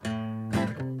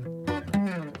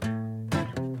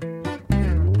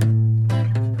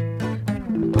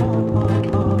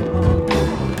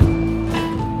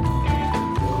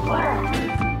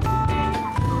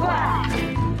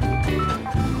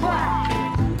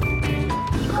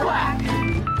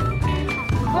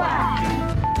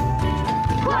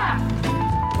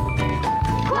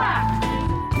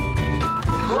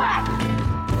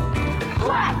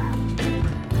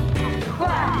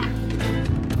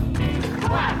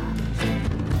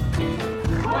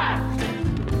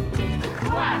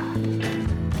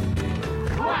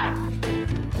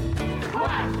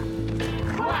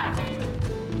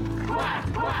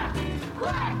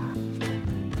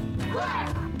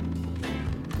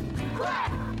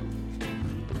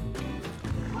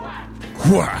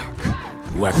Quack.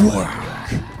 Quack. Quack.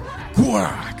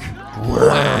 Quack.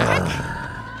 Quack.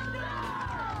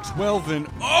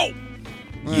 12-0.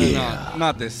 Yeah.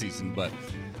 Not this season, but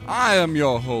I am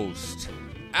your host,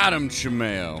 Adam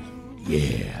Chamail.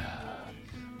 Yeah.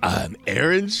 I'm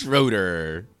Aaron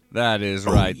Schroeder. That is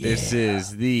right. yeah. This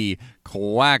is the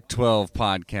Quack 12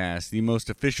 podcast, the most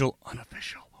official,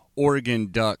 unofficial Oregon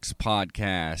Ducks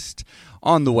podcast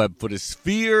on the web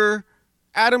footosphere.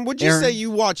 Adam, would you Aaron? say you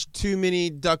watch too many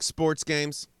Duck sports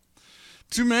games?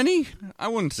 Too many? I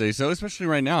wouldn't say so, especially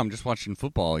right now. I'm just watching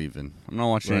football even. I'm not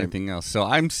watching Right. anything else. So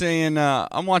I'm saying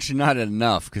I'm watching not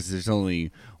enough because there's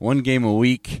only one game a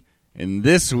week. And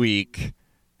this week,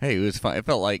 hey, it was fun. It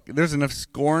felt like there's enough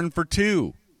scoring for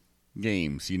 2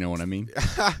 games. You know what I mean?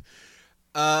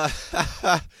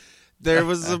 There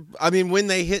was when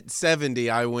they hit 70,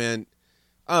 I went,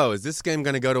 oh, is this game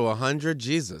going to go to 100?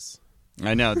 Jesus.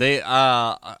 I know.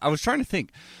 I was trying to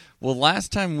think. Well,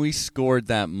 last time we scored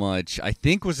that much, I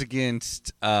think, was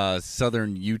against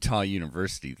Southern Utah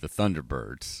University, the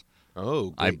Thunderbirds.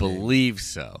 Oh, I great game. believe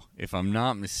so, if I'm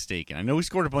not mistaken. I know we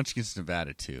scored a bunch against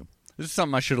Nevada, too. This is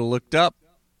something I should have looked up,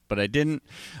 but I didn't.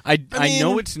 I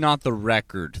know it's not the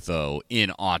record, though,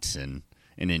 in Autzen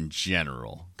and in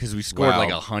general, because we scored Wow.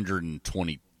 like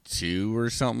 122 or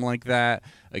something like that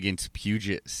against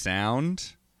Puget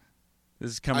Sound.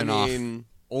 This is coming off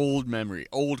old memory,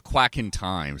 old quacking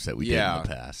times that we did in the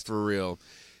past. For real.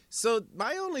 So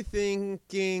my only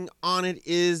thinking on it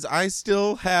is I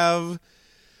still have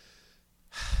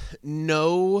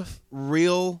no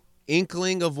real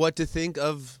inkling of what to think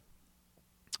of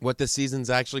what the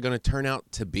season's actually going to turn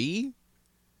out to be.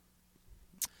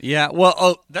 Yeah,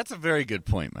 well, that's a very good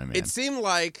point, my man. It seemed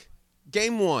like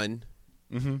game 1.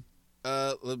 Mm-hmm.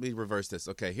 Let me reverse this.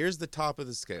 Okay, here's the top of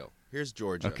the scale. Here's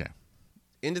Georgia. Okay.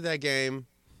 Into that game,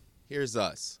 here's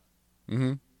us.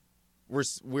 Mm-hmm.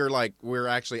 We're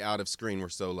actually out of screen. We're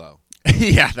so low.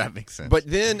 Yeah, that makes sense. But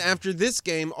then after this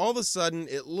game, all of a sudden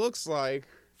it looks like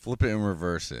flip it and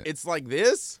reverse it. it's like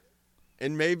this,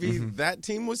 and maybe that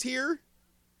team was here.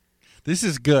 This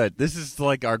is good. This is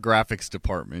like our graphics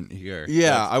department here.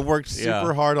 Yeah, I worked yeah.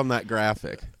 super hard on that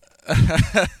graphic.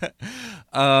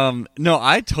 No,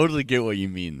 I totally get what you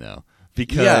mean though,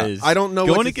 because I don't know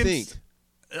what going to think.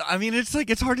 I mean,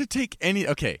 it's hard to take any.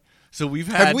 Okay, so we've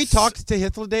had. Have we talked to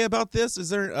Hithliday about this? Is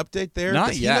there an update there? Not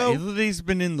Does he yet. know? Hithladay's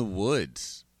been in the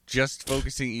woods, just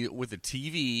focusing with a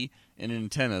TV and an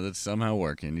antenna that's somehow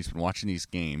working. He's been watching these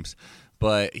games,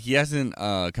 but he hasn't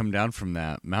come down from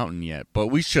that mountain yet. But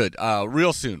we should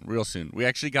real soon. Real soon. We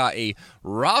actually got a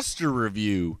roster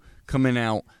review coming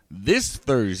out this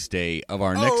Thursday of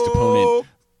our next opponent,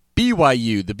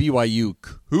 BYU, the BYU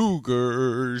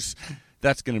Cougars.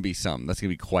 That's going to be something. That's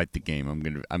going to be quite the game.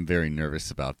 I'm very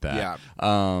nervous about that.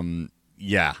 Yeah.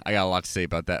 Yeah, I got a lot to say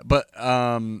about that. But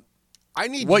I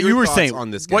need what your you were thoughts saying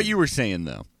on this game. What you were saying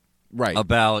though, right?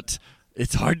 about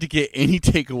it's hard to get any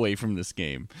takeaway from this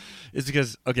game is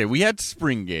because we had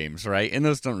spring games, right? And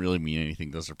those don't really mean anything.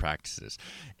 Those are practices.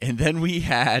 And then we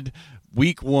had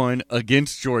week 1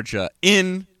 against Georgia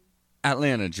in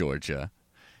Atlanta, Georgia,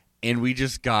 and we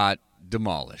just got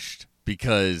demolished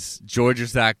because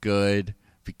Georgia's that good,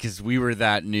 because we were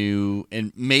that new,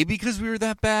 and maybe because we were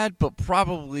that bad, but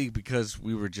probably because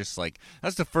we were just like,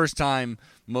 that's the first time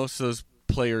most of those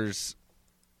players,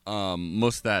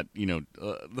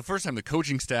 the first time the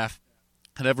coaching staff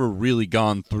had ever really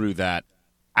gone through that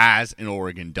as an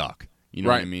Oregon Duck. You know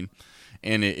what I mean?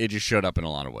 And it just showed up in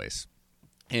a lot of ways.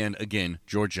 And again,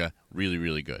 Georgia, really,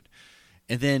 really good.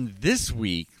 And then this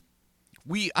week,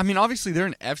 obviously they're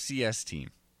an FCS team.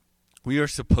 We are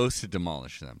supposed to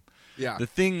demolish them. Yeah. The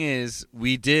thing is,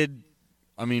 we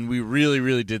really,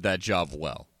 really did that job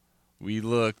well. We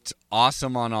looked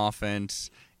awesome on offense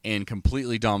and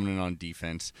completely dominant on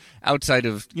defense. Outside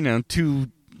of,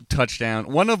 2 touchdowns.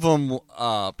 One of them,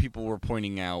 people were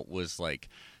pointing out, was like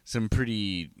some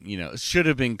pretty, should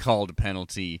have been called a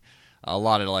penalty. A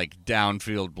lot of like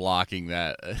downfield blocking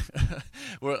that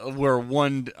where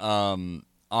one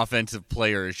offensive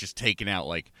player is just taking out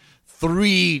like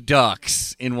 3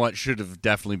 Ducks in what should have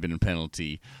definitely been a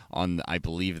penalty on, I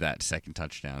believe, that second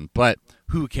touchdown. But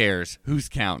who cares? Who's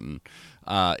counting?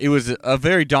 It was a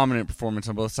very dominant performance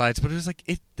on both sides, but it was like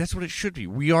that's what it should be.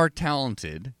 We are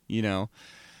talented,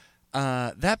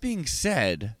 That being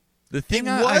said, the thing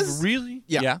I've really...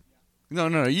 Yeah.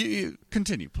 No, you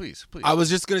continue, please. I was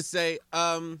just going to say,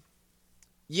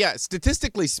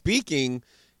 statistically speaking,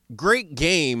 great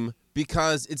game,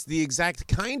 because it's the exact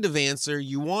kind of answer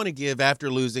you want to give after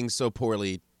losing so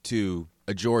poorly to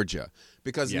a Georgia.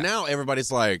 Because now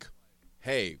everybody's like,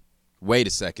 hey, wait a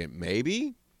second,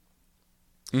 maybe?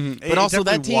 But also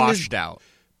that team washed is out.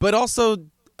 But also,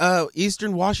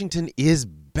 Eastern Washington is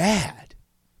bad,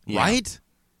 right?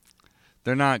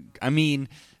 They're not. I mean,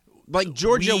 like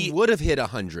Georgia would have hit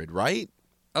 100, right?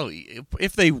 Oh,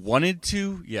 if they wanted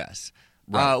to, yes.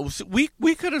 Right. So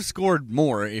we could have scored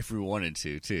more if we wanted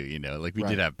to, too. You know, like we Right.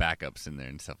 did have backups in there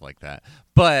and stuff like that.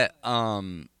 But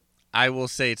I will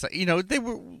say it's like, you know,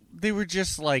 they were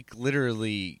just like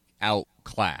literally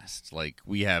outclassed. Like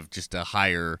we have just a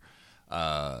higher,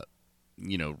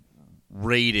 you know,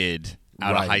 rated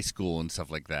out Right. of high school and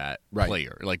stuff like that Right.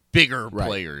 player, like bigger Right.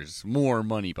 players, more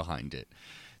money behind it.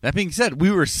 That being said,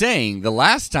 we were saying the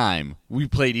last time we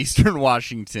played Eastern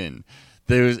Washington,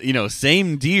 there was, you know,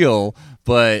 same deal,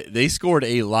 but they scored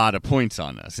a lot of points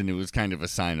on us, and it was kind of a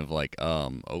sign of like,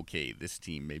 okay, this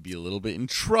team may be a little bit in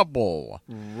trouble.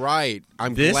 Right.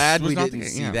 I'm This glad was we not didn't the-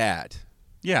 see yeah. that.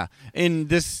 Yeah, and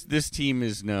this team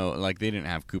is they didn't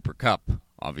have Cooper Kupp,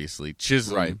 obviously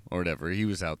Chisholm Right. or whatever, he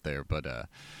was out there, but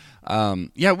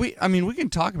yeah, we can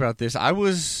talk about this. I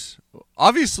was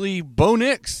obviously Bo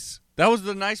Nix. That was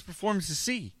the nice performance to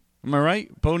see. Am I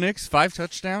right? Bo Nix, 5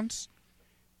 touchdowns.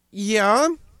 Yeah.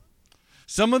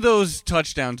 Some of those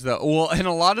touchdowns, though, well, and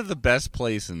a lot of the best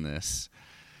plays in this.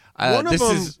 One of this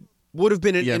them is would have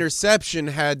been an Yeah. interception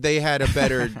had they had a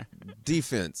better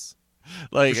defense.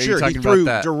 like, For are sure, you he talking threw about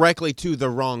that directly to the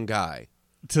wrong guy.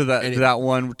 to that and it- that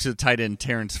one to tight end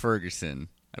Terrence Ferguson?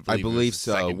 I it was believe the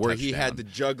so, second where he touchdown. had to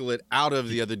juggle it out of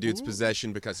the other dude's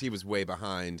possession because he was way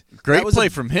behind. Great That was play a-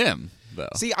 from him, though.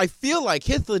 See, I feel like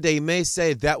Hithliday may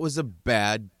say that was a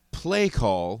bad play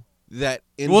call that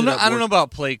ended Well, no, up I don't know work-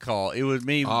 about play call. It was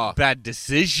maybe Ah. bad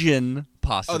decision,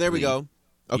 possibly. Oh, there we go.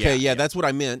 Okay, Yeah. that's what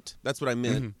I meant. That's what I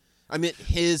meant. I meant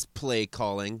his play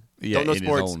calling. Yeah, Don't know in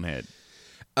sports. his own head.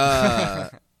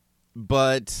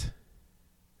 But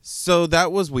so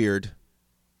that was weird.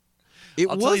 It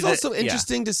I'll tell was you that- also yeah.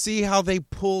 interesting to see how they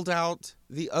pulled out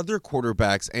the other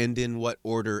quarterbacks and in what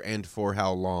order and for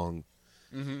how long.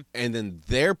 And then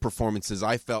their performances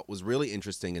I felt was really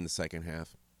interesting in the second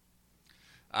half.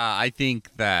 I think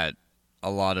that a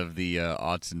lot of the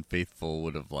Autzen faithful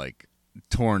would have like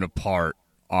torn apart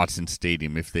Autzen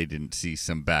Stadium if they didn't see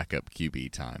some backup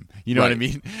QB time. You know what I Right.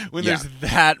 mean? When Yeah. there's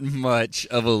that much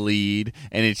of a lead,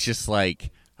 and it's just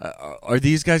like, are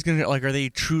these guys gonna like? Are they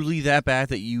truly that bad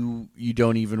that you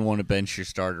don't even want to bench your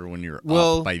starter when you're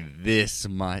up by this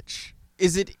much?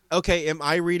 Is it okay? Am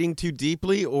I reading too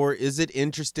deeply, or is it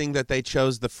interesting that they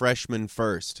chose the freshman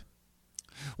first?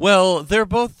 Well, they're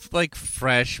both like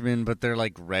freshmen, but they're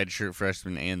like redshirt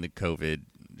freshmen and the COVID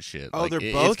shit. Oh, Like, they're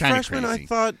it's both kinda freshmen. crazy. I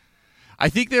thought. I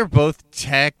think they're both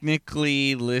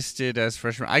technically listed as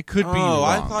freshmen. I could be wrong.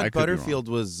 I thought could be wrong. Butterfield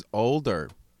was older.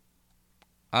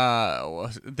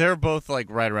 They're both like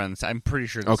right around this. I'm pretty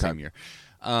sure the Okay. same year.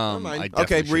 Never mind. I definitely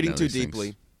Okay, should reading know too these things.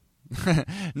 deeply.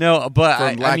 No, but From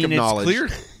I lack mean, of it's knowledge. clear.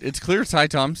 It's clear Ty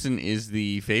Thompson is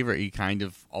the favorite. He kind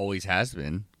of always has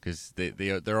been because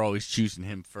they're always choosing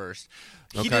him first.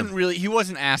 He Okay. didn't really. He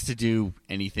wasn't asked to do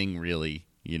anything really.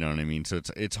 You know what I mean? So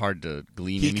it's hard to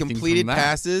glean. He anything completed from that.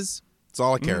 passes. That's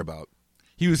all I care about.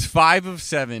 He was 5 of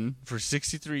 7 for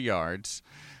 63 yards.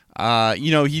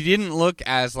 You know, he didn't look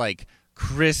as like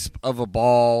crisp of a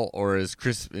ball or as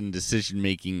crisp in decision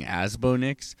making as Bo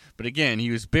Nix, but again,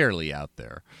 he was barely out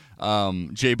there.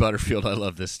 Jay Butterfield, I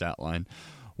love this stat line: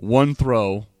 1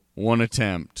 throw, 1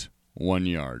 attempt, 1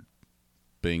 yard.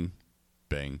 Bing,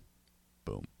 bang,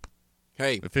 boom.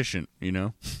 Hey, Efficient, you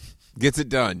know. gets it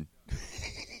done.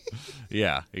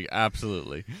 Yeah,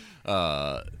 absolutely.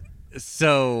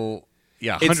 So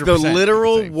yeah, 100%, It's the you could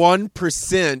literal say.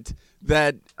 1%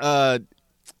 that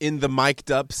in the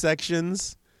mic'd up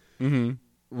sections,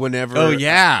 whenever. Oh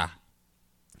yeah.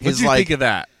 What'd He's you like, think of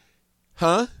that?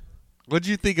 huh? What'd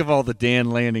you think of all the Dan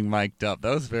Landing mic'd up?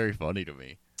 That was very funny to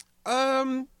me.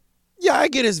 Yeah, I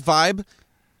get his vibe.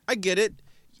 I get it.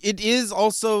 It is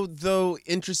also, though,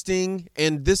 interesting,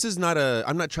 and this is not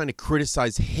I'm not trying to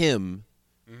criticize him,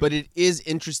 but it is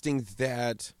interesting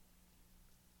that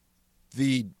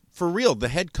for real, the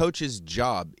head coach's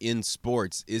job in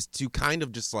sports is to kind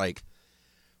of just like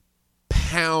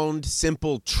pound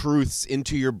simple truths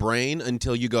into your brain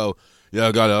until you go, yeah,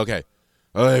 I got it, okay.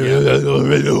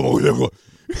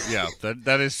 Yeah,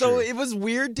 that is So true. it was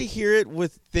weird to hear it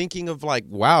with thinking of like,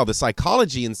 wow, the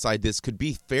psychology inside this could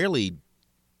be fairly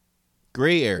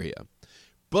gray area.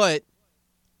 But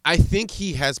I think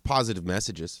he has positive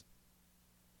messages.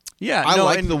 Yeah, I no,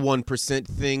 like and- the 1%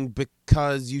 thing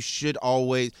because you shouldn't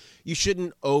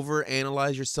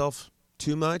overanalyze yourself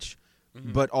too much,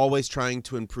 but always trying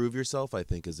to improve yourself, I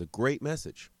think, is a great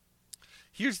message.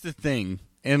 Here's the thing.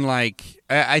 And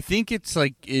I think it's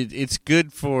it's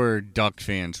good for Duck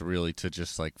fans really to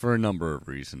just for a number of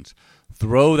reasons,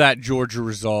 throw that Georgia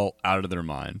result out of their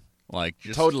mind.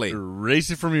 Just Totally erase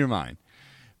it from your mind,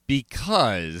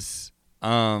 because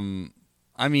not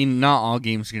all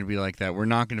games are going to be like that. We're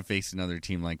not going to face another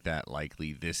team like that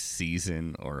likely this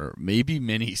season, or maybe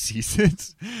many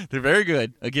seasons. They're very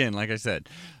good, again, like I said,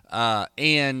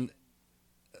 and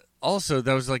also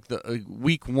that was the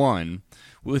week one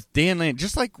with Dan Lanning,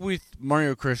 just like with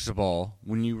Mario Cristobal,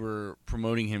 when you were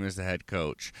promoting him as the head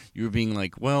coach, you were being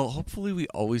well, hopefully we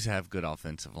always have good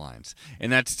offensive lines.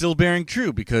 And that's still bearing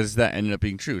true, because that ended up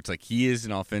being true. It's he is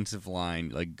an offensive line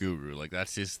guru.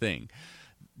 That's his thing.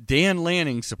 Dan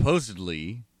Lanning,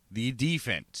 supposedly, the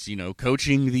defense,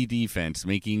 coaching the defense,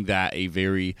 making that a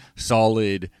very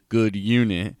solid, good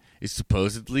unit, is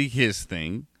supposedly his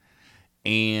thing.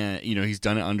 And, he's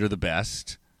done it under the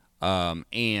best.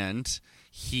 And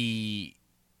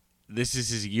this is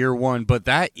his year one, but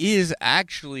that is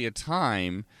actually a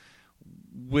time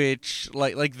which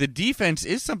the defense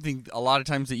is something a lot of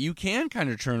times that you can kind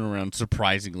of turn around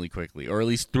surprisingly quickly, or at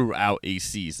least throughout a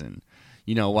season.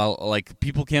 While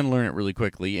people can learn it really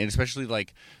quickly, and especially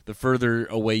the further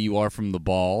away you are from the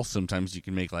ball, sometimes you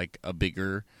can make a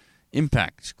bigger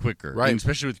impact quicker. Right. And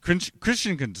especially with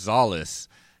Christian Gonzalez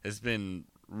has been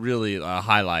really a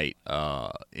highlight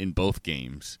in both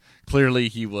games. Clearly,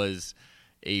 he was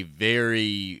a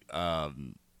very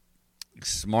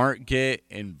smart get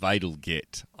and vital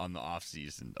get on the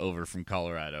offseason over from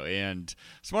Colorado. And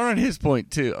smart on his point,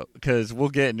 too, because we'll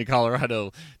get into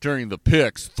Colorado during the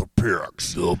picks. The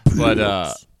picks.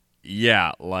 But,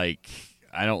 yeah,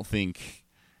 I don't think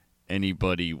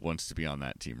anybody wants to be on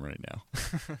that team right now.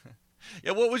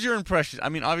 Yeah, what was your impression?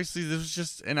 Obviously, this was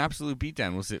just an absolute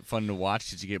beatdown. Was it fun to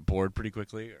watch? Did you get bored pretty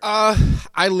quickly?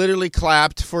 I literally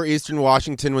clapped for Eastern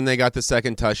Washington when they got the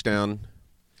second touchdown.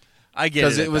 I get it.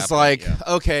 Because it was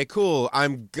okay, cool.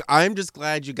 I'm just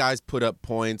glad you guys put up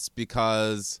points,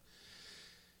 because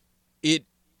it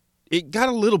got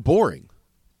a little boring.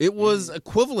 It was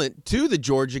equivalent to the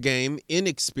Georgia game in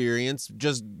experience,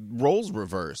 just roles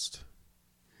reversed.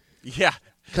 Yeah.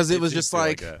 Because it was just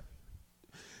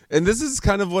and this is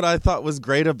kind of what I thought was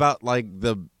great about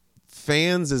the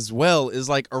fans as well, is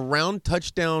around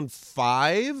touchdown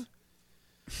 5,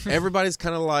 everybody's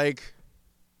kind of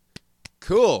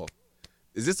cool.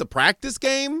 Is this a practice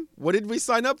game? What did we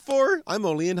sign up for? I'm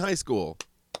only in high school.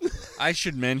 I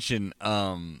should mention,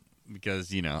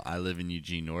 because, I live in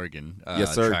Eugene, Oregon.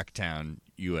 Yes, sir. Tracktown,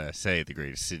 USA, the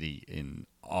greatest city in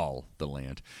all the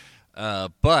land.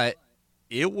 But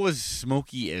it was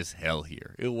smoky as hell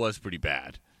here. It was pretty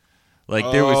bad.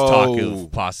 There was talk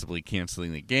of possibly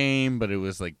canceling the game, but it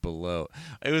was, below.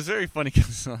 It was very funny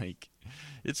because,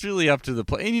 it's really up to the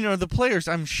play. And, the players,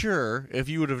 I'm sure, if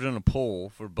you would have done a poll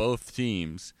for both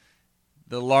teams,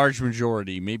 the large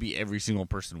majority, maybe every single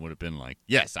person would have been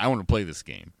yes, I want to play this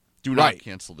game. Do not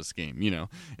cancel this game,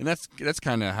 And that's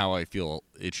kind of how I feel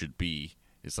it should be.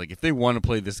 It's if they want to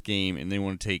play this game and they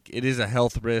want to take – it is a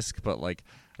health risk, but,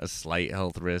 a slight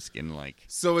health risk and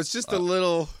So it's just a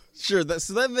little – sure,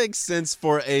 that makes sense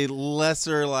for a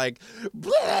lesser,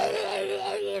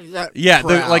 yeah,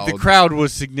 crowd. The crowd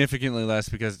was significantly less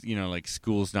because,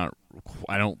 school's not –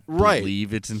 I don't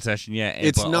believe it's in session yet.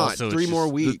 It's but not. Also 3 more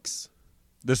weeks.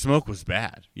 The smoke was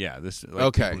bad. Yeah,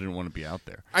 people didn't want to be out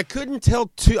there. I couldn't tell,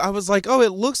 too. I was it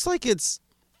looks like it's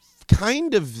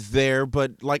kind of there,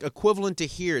 but, equivalent to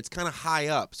here. It's kind of high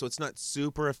up, so it's not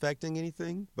super affecting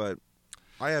anything, but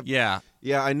I have – Yeah,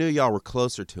 I knew y'all were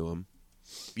closer to him.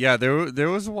 Yeah, there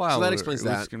was a while. So that explains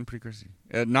that. It was getting pretty crazy.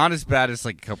 Not as bad as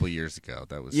a couple of years ago.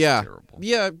 That was terrible.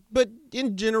 Yeah, but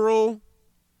in general,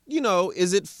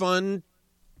 is it fun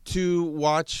to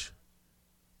watch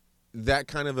that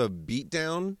kind of a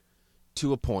beatdown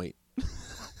to a point?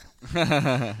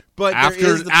 But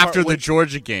after the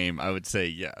Georgia game, I would say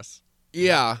yes.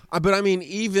 Yeah, but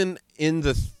even in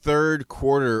the third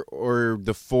quarter or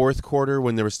the fourth quarter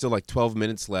when there was still 12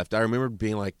 minutes left, I remember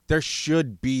being there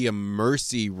should be a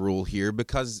mercy rule here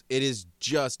because it is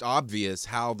just obvious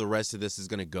how the rest of this is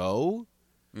going to go.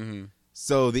 Mm-hmm.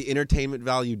 So the entertainment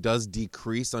value does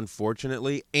decrease,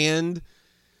 unfortunately, and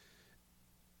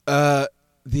the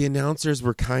announcers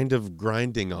were kind of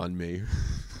grinding on me.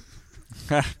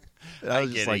 I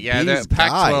get it. Yeah, the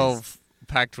Pac-12.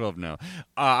 Pac-12, no.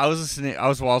 I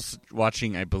was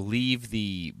watching, I believe,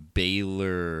 the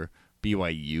Baylor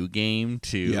BYU game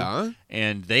too. Yeah,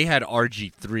 and they had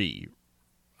RG3,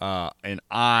 and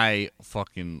I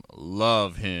fucking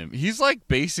love him. He's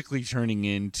basically turning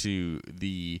into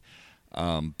the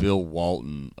Bill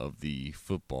Walton of the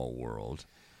football world.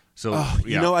 So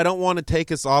I don't want to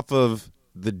take us off of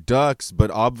the Ducks, but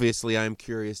obviously I'm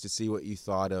curious to see what you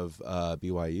thought of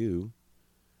BYU.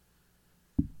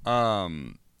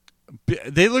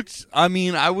 They looked. I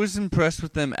mean, I was impressed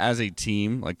with them as a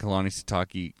team. Like Kalani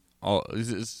Sitake,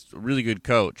 is a really good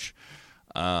coach,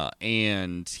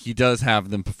 and he does have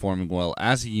them performing well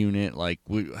as a unit. Like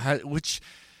which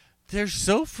they're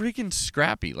so freaking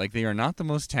scrappy. Like they are not the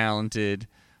most talented,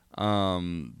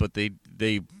 but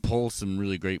they pull some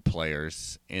really great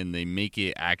players and they make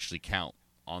it actually count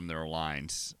on their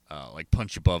lines. Like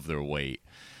punch above their weight.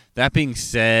 That being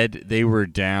said, they were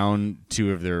down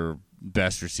two of their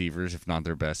best receivers, if not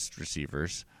their best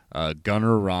receivers.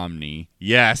 Gunnar Romney.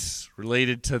 Yes,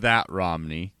 related to that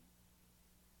Romney.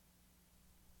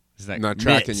 Is that not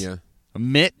tracking you?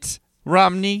 Mitt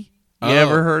Romney. You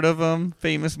ever heard of him?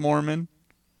 Famous Mormon.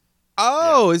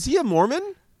 Oh, is he a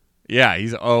Mormon? Yeah,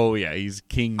 he's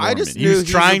King Mormon. I just he knew was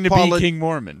trying to be King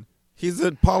Mormon. He's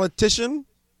a politician?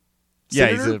 Yeah,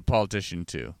 Senator? he's a politician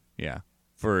too. Yeah,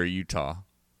 for Utah.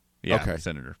 Yeah, Okay.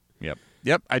 Senator.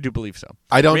 Yep, I do believe so.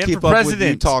 I don't Ran keep for up with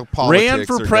president. Utah politics. Ran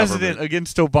for or president government.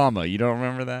 against Obama. You don't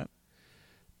remember that?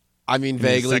 I mean, In his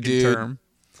vaguely, second dude. term?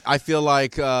 I feel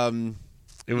like It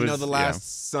was the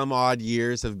last some odd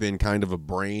years have been kind of a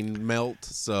brain melt.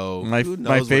 So My who knows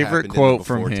my what favorite happened in the quote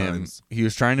from before him. times. He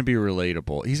was trying to be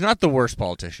relatable. He's not the worst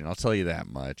politician. I'll tell you that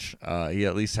much. He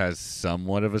at least has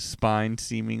somewhat of a spine,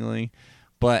 seemingly.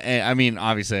 But I mean,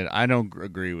 obviously, I don't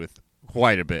agree with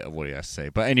quite a bit of what he has to say.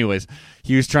 But anyways,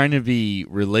 he was trying to be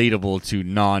relatable to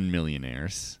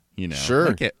non-millionaires. You know,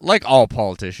 Sure. like all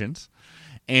politicians.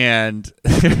 And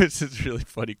there was this really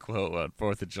funny quote on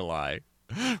 4th of July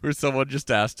where someone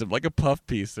just asked him, like a puff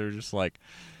piece. They're just like,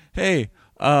 "Hey,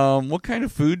 what kind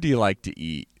of food do you like to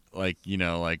eat? Like,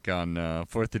 like on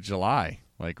 4th of July?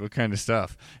 Like, what kind of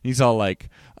stuff?" And he's all like,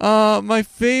 "My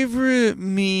favorite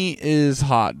meat is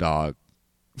hot dog."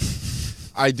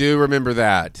 I do remember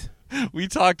that. We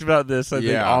talked about this, I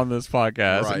think, Yeah. on this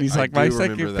podcast. Right, And he's I like, "My do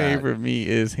remember second that. favorite meat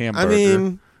is hamburger." I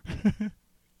mean,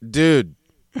 dude,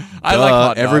 I like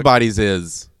hot dog. everybody's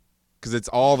is because it's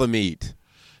all the meat.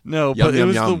 No, Yum, but it yum,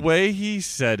 was yum. the way he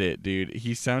said it, dude.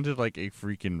 He sounded like a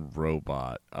freaking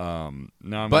robot. Now I'm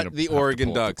But gonna the have to Oregon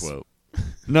pull up Ducks. the quote.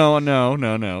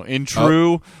 No. In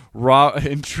true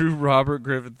Robert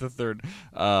Griffith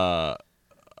III,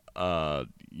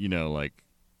 like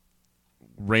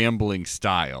rambling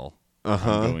style.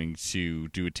 Uh-huh. I'm going to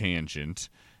do a tangent,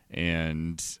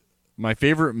 and my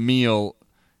favorite meal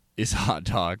is hot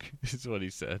dog. Is what he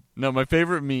said. No, my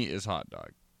favorite meat is hot dog.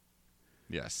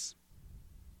 Yes.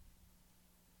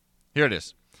 Here it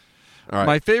is. All right.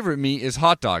 My favorite meat is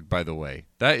hot dog, by the way.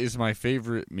 That is my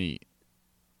favorite meat.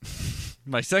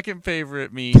 My second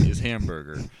favorite meat is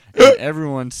hamburger. And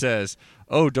everyone says,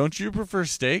 "Oh, don't you prefer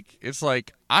steak?" It's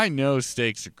like, I know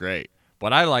steaks are great,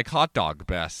 but I like hot dog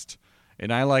best.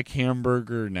 And I like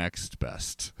hamburger next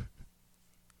best.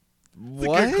 It's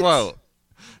What? a good quote.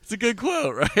 It's a good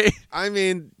quote, right? I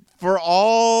mean, for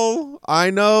all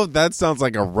I know, that sounds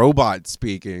like a robot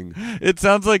speaking. It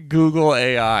sounds like Google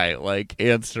AI, like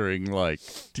answering, like,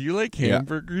 "Do you like Yeah.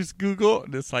 hamburgers, Google?"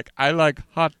 And it's like, "I like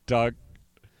hot dog."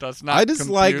 Does not I just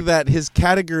like compute. that his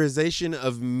categorization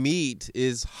of meat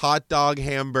is hot dog,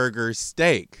 hamburger,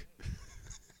 steak.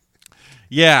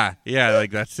 Yeah,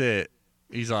 like that's it.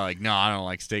 He's all like, "No, I don't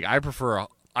like steak. I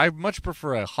much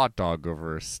prefer a hot dog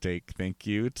over a steak. Thank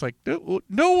you." It's like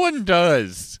no one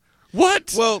does.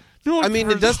 What? Well, No one I mean,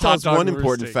 it prefers does a tell hot us dog one over a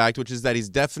important steak. fact, which is that he's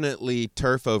definitely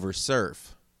turf over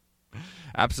surf.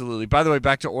 Absolutely. By the way,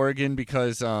 back to Oregon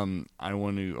because I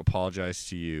want to apologize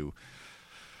to you.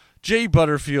 Jay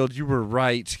Butterfield, you were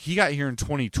right. He got here in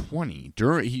 2020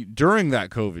 during that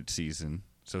COVID season.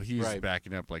 So he's Right.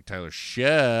 backing up like Tyler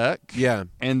Sheck. Yeah.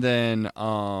 And then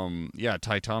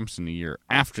Ty Thompson a year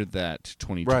after that,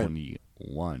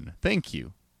 2021. Thank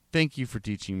you. Thank you for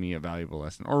teaching me a valuable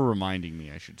lesson, or reminding me,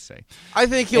 I should say. I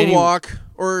think he'll Anyway- walk.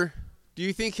 Or do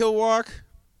you think he'll walk?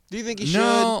 Do you think he should?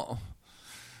 No.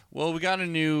 Well, we got a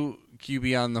new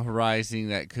QB on the horizon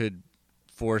that could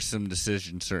force some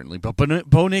decisions, certainly. But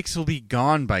Bo Nix will be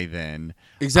gone by then.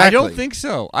 Exactly. I don't think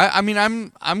so. I mean,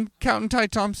 I'm counting Ty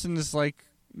Thompson as like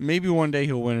maybe one day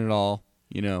he'll win it all.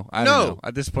 I don't know.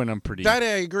 At this point, I'm pretty. That I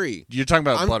agree. You're talking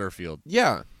about I'm- Butterfield,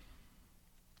 Yeah.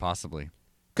 possibly.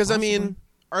 Because, I mean,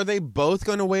 are they both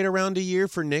going to wait around a year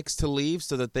for Nix to leave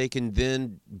so that they can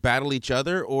then battle each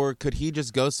other? Or could he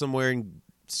just go somewhere and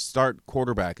start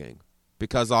quarterbacking?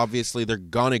 Because obviously they're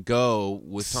going to go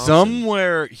with Thompson.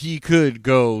 Somewhere he could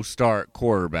go start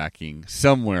quarterbacking.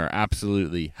 Somewhere,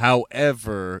 absolutely.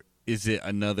 However, is it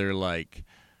another like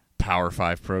Power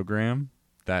 5 program?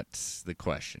 That's the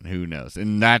question. Who knows?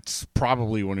 And that's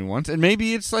probably what he wants. And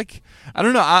maybe it's like, I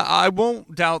don't know. I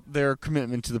won't doubt their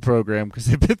commitment to the program because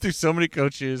they've been through so many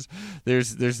coaches.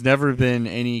 There's never been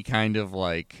any kind of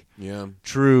like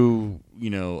true,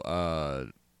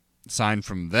 sign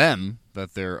from them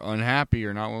that they're unhappy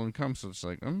or not willing to come. So it's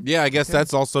like, yeah, I guess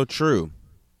that's also true.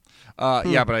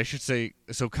 Yeah, but I should say,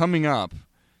 so coming up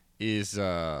is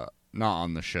not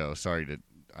on the show.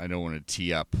 I don't want to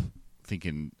tee up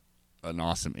thinking an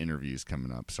awesome interview is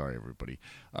coming up. Sorry, everybody.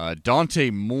 Dante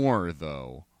Moore,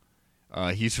 though,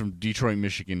 he's from Detroit,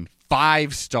 Michigan.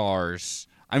 5 stars.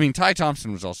 I mean, Ty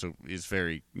Thompson is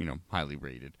very, highly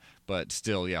rated. But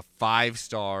still, 5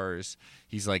 stars.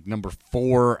 He's like number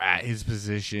 4 at his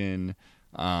position.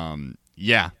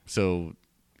 So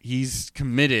he's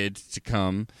committed to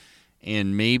come,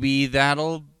 and maybe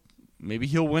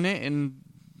he'll win it, and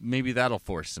maybe that'll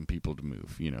force some people to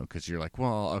move, because you're like,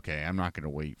 well, okay, I'm not going to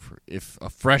wait for if a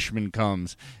freshman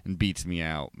comes and beats me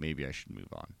out, maybe I should move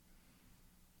on.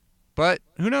 But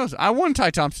who knows? I want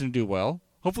Ty Thompson to do well.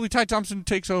 Hopefully Ty Thompson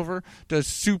takes over, does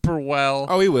super well.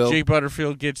 Oh, he will. Jake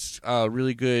Butterfield gets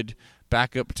really good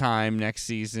backup time next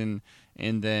season,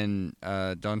 and then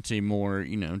Dante Moore,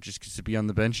 just gets to be on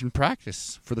the bench and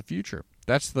practice for the future.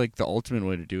 That's like the ultimate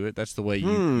way to do it. That's the way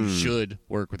you should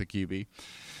work with a QB.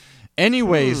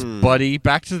 Anyways, buddy,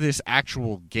 back to this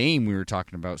actual game we were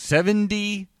talking about.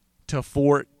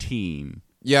 70-14.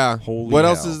 Yeah. Holy what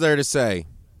hell. else is there to say?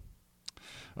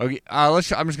 Okay, I'm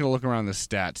just going to look around the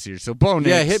stats here. So Bo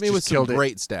Nix hit me with some killed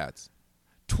great stats.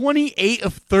 28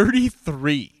 of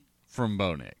 33 from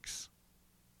Bo Nix.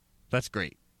 That's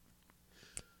great.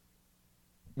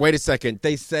 Wait a second.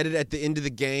 They said it at the end of the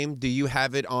game. Do you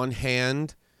have it on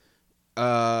hand?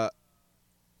 The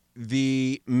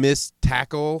missed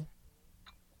tackle.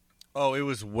 Oh, it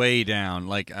was way down.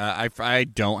 Like I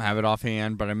don't have it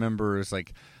offhand, but I remember it was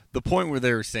like the point where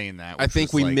they were saying that. I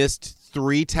think we missed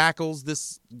 3 tackles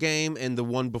this game, and the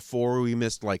one before we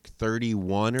missed like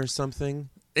 31 or something.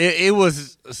 It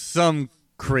was some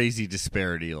crazy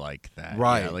disparity like that.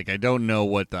 Right. Yeah, like I don't know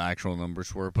what the actual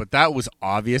numbers were, but that was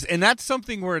obvious. And that's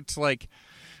something where it's like,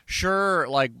 sure,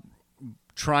 like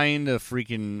trying to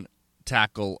freaking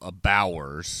tackle a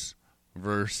Bowers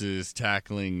versus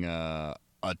tackling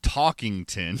a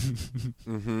Talkington,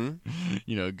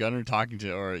 Gunnar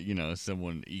Talkington, or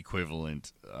someone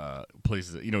equivalent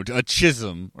places, a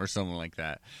Chisholm or someone like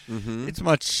that. It's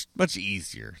much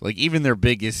easier. Like even their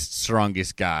biggest,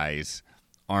 strongest guys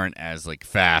aren't as like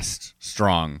fast,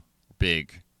 strong,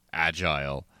 big,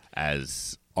 agile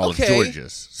as all of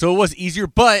Georgia's. So it was easier,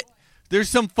 but there's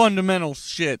some fundamental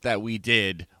shit that we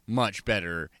did much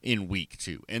better in week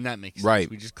 2, and that makes sense. Right.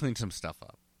 We just cleaned some stuff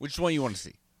up. Which one you want to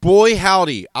see? Boy,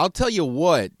 howdy. I'll tell you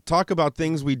what. Talk about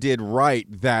things we did right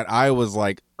that I was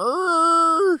like,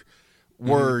 were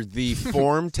the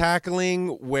form tackling,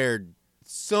 where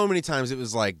so many times it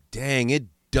was like, dang, it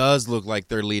does look like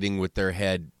they're leading with their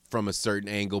head from a certain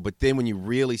angle. But then when you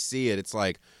really see it, it's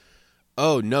like,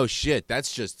 oh, no shit.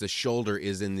 That's just the shoulder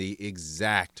is in the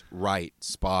exact right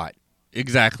spot.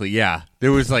 Exactly, yeah.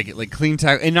 There was like clean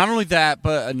tackle. And not only that,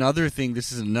 but another thing,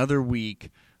 this is another week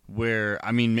where,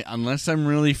 I mean, unless I'm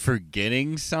really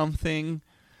forgetting something,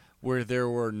 where there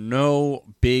were no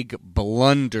big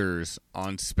blunders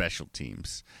on special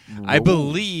teams. Whoa. I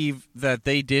believe that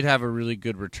they did have a really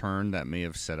good return that may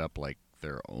have set up like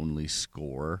their only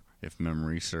score, if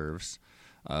memory serves.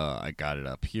 I got it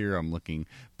up here. I'm looking.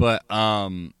 But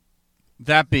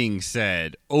that being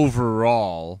said,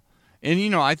 overall,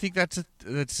 and I think that's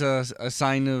a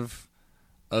sign of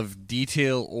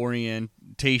detail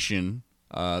orientation.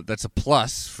 That's a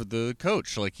plus for the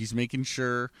coach. Like he's making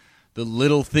sure the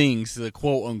little things, the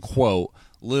quote unquote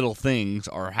little things,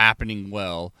 are happening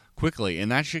well quickly,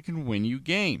 and that shit can win you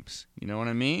games. You know what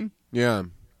I mean? Yeah.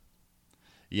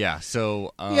 Yeah.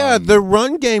 So. The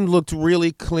run game looked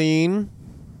really clean.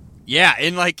 Yeah,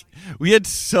 and like we had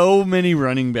so many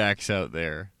running backs out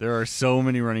there. There are so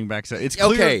many running backs out. It's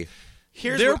clear. Okay.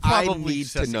 Here's what I need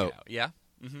to know. Yeah.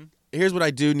 Mm-hmm. Here's what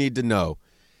I do need to know.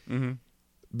 Mm-hmm.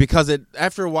 Because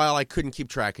after a while, I couldn't keep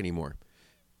track anymore.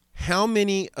 How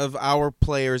many of our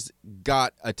players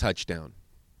got a touchdown?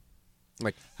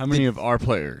 Like how many of our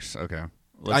players? Okay.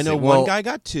 I know one guy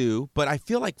got 2, but I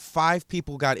feel like 5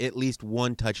 people got at least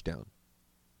 1 touchdown.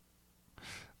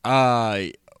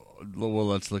 Well,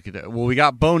 let's look at it. Well, we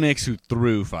got Bo Nix, who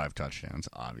threw 5 touchdowns,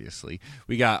 obviously.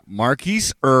 We got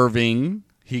Marquise Irving.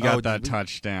 He got that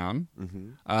touchdown.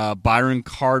 Mm-hmm. Byron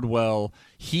Cardwell,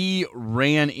 he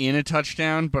ran in a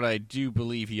touchdown, but I do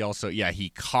believe he also, he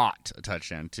caught a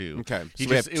touchdown too. Okay, so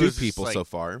we have 2 people so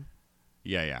far.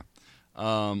 Yeah.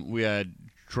 We had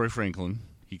Troy Franklin,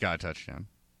 He got a touchdown.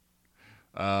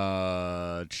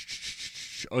 Oh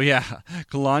yeah,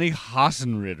 Kalani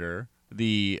Hassenritter,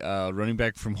 the running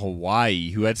back from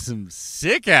Hawaii, who had some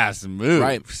sick ass moves.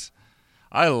 Right.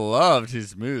 I loved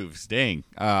his moves. Dang,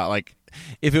 like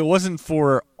if it wasn't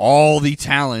for all the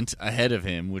talent ahead of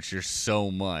him, which there's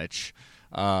so much,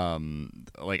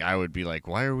 like I would be like,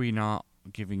 why are we not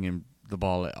giving him the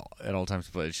ball at all times?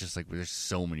 But it's just like there's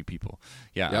so many people.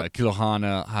 Yeah, Yep.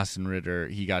 Kalani Hassenritter,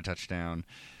 he got a touchdown.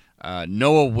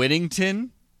 Noah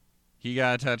Whittington, he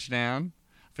got a touchdown.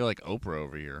 I feel like Oprah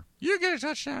over here. You get a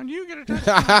touchdown. You get a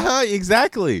touchdown.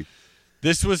 Exactly.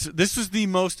 This was the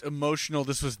most emotional.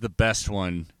 This was the best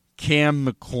one. Cam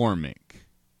McCormick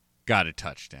got a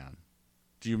touchdown.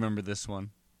 Do you remember this one?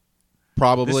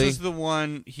 Probably. This was the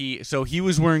one he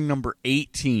was wearing number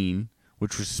 18,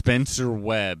 which was Spencer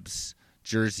Webb's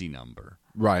jersey number.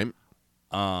 Right.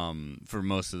 For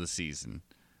most of the season.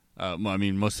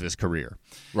 Most of his career.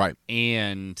 Right.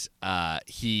 And Cam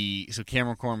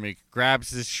McCormick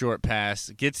grabs this short pass,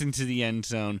 gets into the end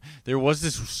zone. There was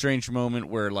this strange moment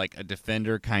where like a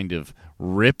defender kind of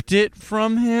ripped it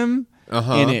from him,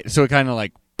 and it kind of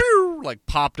like pew, like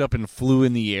popped up and flew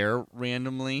in the air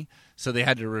randomly. So they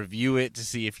had to review it to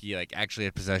see if he like actually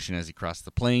had possession as he crossed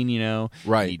the plane.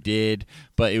 Right. He did,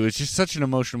 but it was just such an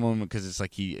emotional moment because it's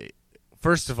like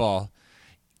first of all,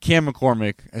 Cam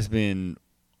McCormick has been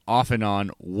off and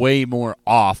on, way more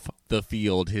off the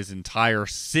field his entire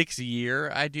 6-year,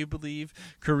 I do believe,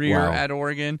 career at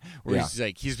Oregon, where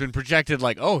he's been projected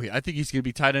like, oh, I think he's going to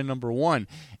be tight end number 1,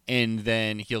 and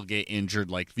then he'll get injured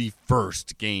like the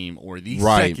first game or the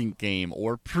second game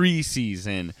or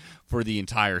preseason for the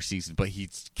entire season, but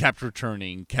he's kept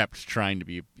returning, kept trying to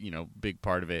be a big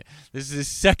part of it. This is his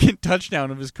second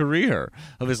touchdown of his career,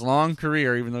 of his long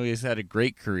career, even though he's had a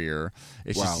great career.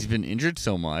 It's just he's been injured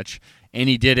so much. And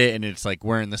he did it, and it's like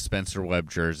wearing the Spencer Webb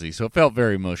jersey. So it felt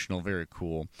very emotional, very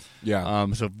cool. Yeah.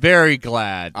 So very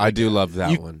glad. I do love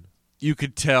that one. You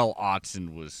could tell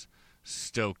Autzen was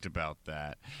stoked about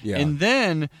that. Yeah. And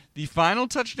then the final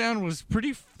touchdown was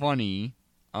pretty funny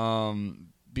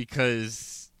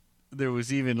because there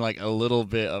was even like a little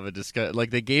bit of a discussion.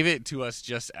 Like they gave it to us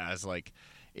just as like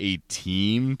a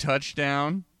team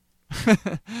touchdown.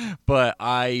 But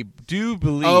I do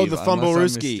believe... Oh, the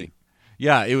Fumblerooski.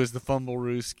 Yeah, it was the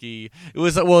Fumblerooski. It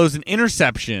was an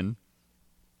interception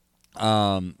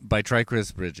by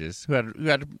Chris Bridges, who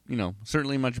had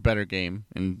certainly a much better game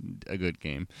and a good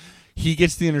game. He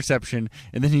gets the interception,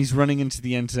 and then he's running into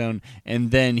the end zone, and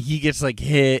then he gets like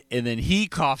hit, and then he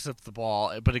coughs up the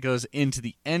ball, but it goes into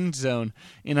the end zone.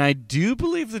 And I do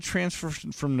believe the transfer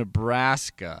from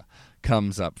Nebraska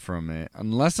comes up from it,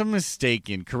 unless I'm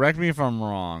mistaken. Correct me if I'm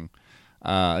wrong.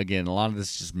 Again, a lot of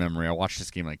this is just memory. I watched this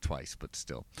game like twice, but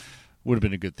still, would have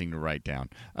been a good thing to write down.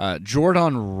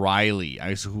 Jordan Riley,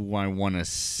 who I want to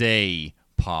say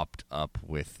popped up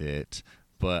with it,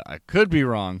 but I could be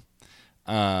wrong.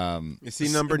 Is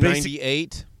he number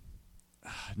 98?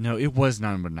 No, it was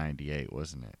number 98,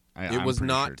 wasn't it? It was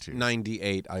not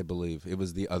 98, I believe. It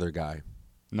was the other guy.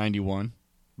 91?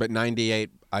 But 98,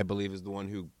 I believe, is the one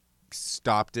who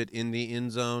stopped it in the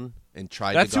end zone and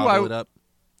tried to gobble it up.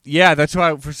 Yeah, that's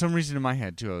why for some reason in my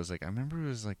head, too, I was like, I remember it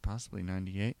was like possibly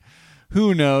 98.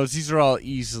 Who knows? These are all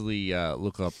easily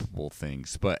look-upable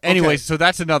things. But anyway, so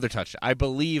that's another touchdown. I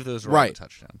believe those were all the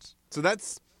touchdowns. So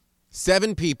that's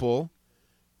 7 people,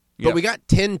 but we got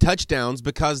 10 touchdowns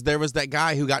because there was that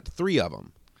guy who got 3 of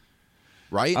them,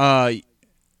 right?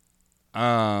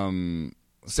 7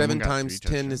 times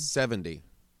 10 is 70.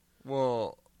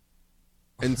 Well...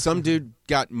 And some dude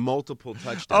got multiple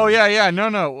touchdowns. Oh, yeah.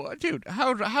 No. Dude,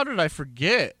 how did I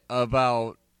forget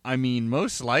about,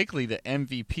 most likely the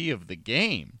MVP of the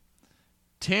game?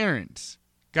 Terrence.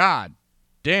 God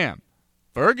damn.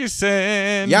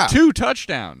 Ferguson. Yeah. 2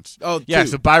 touchdowns. Oh, yeah, 2.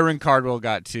 so Byron Cardwell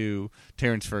got 2.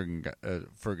 Terrence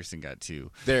Ferguson got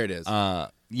 2. There it is.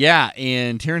 Yeah,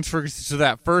 and Terrence Ferguson, so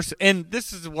that first, and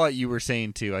this is what you were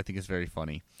saying, too, I think is very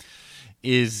funny.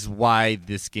 Is why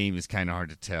this game is kind of hard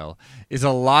to tell. Is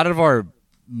a lot of our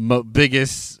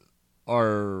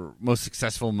our most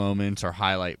successful moments, our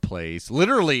highlight plays.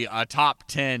 Literally a top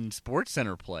 10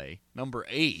 SportsCenter play, number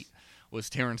 8, was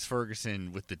Terrence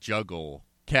Ferguson with the juggle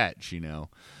catch.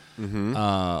 Mm-hmm.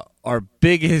 Our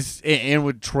biggest, and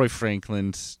with Troy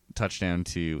Franklin's touchdown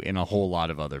too, and a whole lot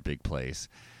of other big plays.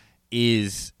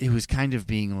 It was kind of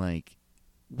being like,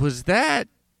 was that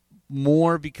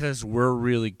more because we're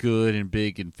really good and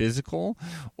big and physical,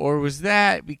 or was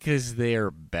that because they're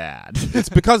bad? It's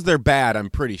because they're bad, I'm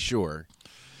pretty sure.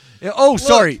 Oh,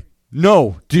 sorry.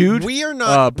 No, dude. We are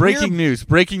not... Breaking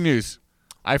news.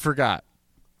 I forgot.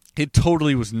 It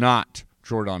totally was not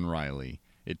Jordan Riley.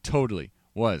 It totally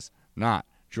was not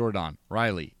Jordan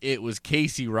Riley. It was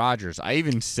Casey Rogers. I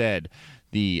even said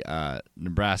the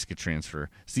Nebraska transfer.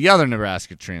 It's the other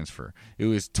Nebraska transfer. It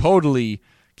was totally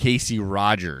Casey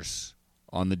Rogers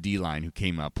on the D-line who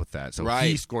came up with that. So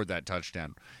he scored that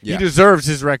touchdown. Yeah. He deserves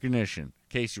his recognition.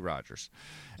 Casey Rogers.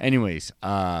 Anyways,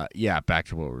 back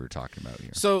to what we were talking about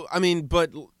here. So, I mean,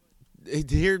 but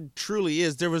here truly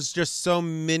is. There was just so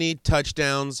many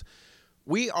touchdowns.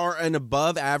 We are an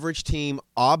above-average team,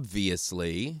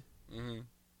 obviously. Mm-hmm.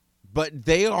 But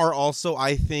they are also,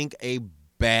 I think, a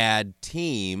bad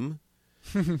team.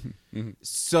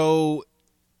 So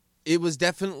it was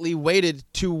definitely weighted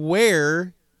to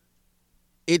where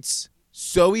it's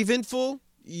so eventful,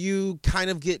 you kind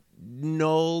of get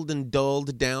nulled and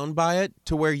dulled down by it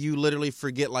to where you literally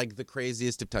forget like the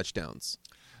craziest of touchdowns.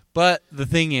 But the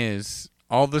thing is,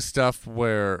 all the stuff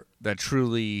where that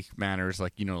truly matters,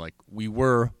 like we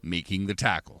were making the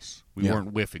tackles. We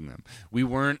weren't whiffing them. We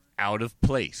weren't out of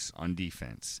place on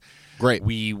defense. Great.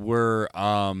 We were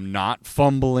not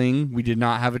fumbling. We did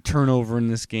not have a turnover in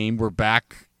this game.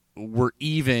 We're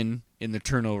even in the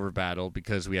turnover battle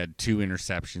because we had 2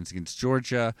 interceptions against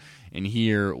Georgia, and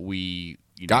here we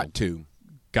got to.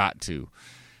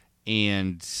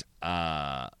 And and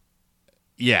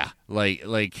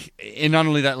not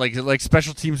only that, like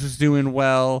special teams was doing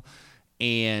well,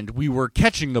 and we were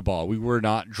catching the ball. We were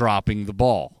not dropping the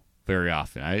ball very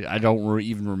often. I don't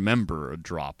even remember a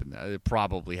drop in that. It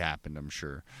probably happened, I'm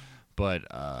sure, but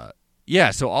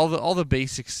so all the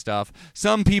basic stuff.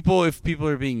 Some people, if people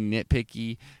are being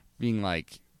nitpicky, being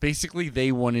like, basically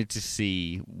they wanted to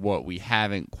see what we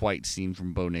haven't quite seen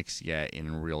from Bo Nix yet in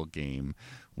a real game,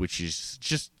 which is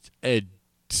just a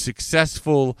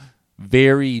successful,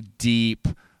 very deep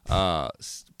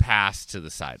pass to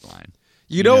the sideline.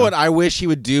 You know what I wish he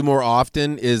would do more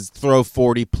often is throw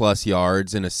 40-plus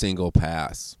yards in a single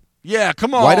pass. Yeah,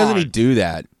 come on. Why doesn't he do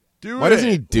that? Why doesn't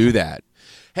he do that?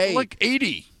 Hey, like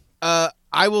 80.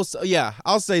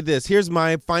 I'll say this. Here's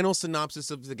my final synopsis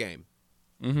of the game.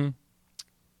 Mm-hmm.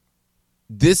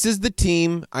 This is the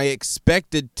team I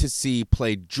expected to see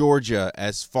play Georgia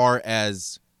as far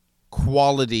as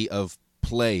quality of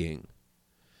playing.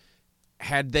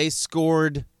 Had they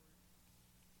scored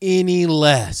any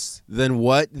less than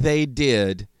what they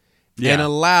did and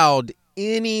allowed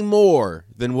any more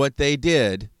than what they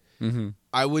did,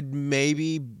 I would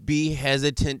maybe be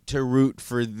hesitant to root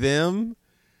for them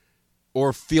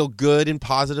or feel good and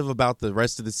positive about the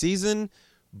rest of the season.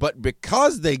 But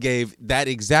because they gave that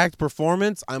exact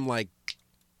performance, I'm like,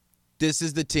 this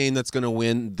is the team that's going to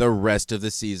win the rest of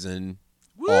the season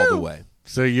all the way.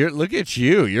 So look at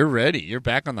you. You're ready. You're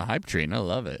back on the hype train. I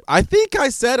love it. I think I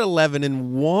said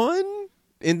 11-1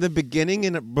 in the beginning,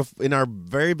 in our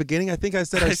very beginning. I think I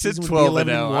said our season would be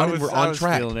 11-1, and we're on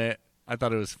track. Feeling it. I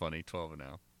thought it was funny,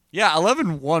 12-0. Yeah,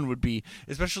 11-1 would be,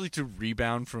 especially to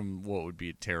rebound from what would be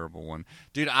a terrible one.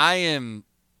 Dude,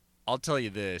 I'll tell you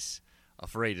this,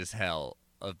 afraid as hell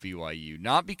of BYU.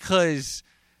 Not because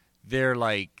they're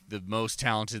like the most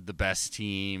talented, the best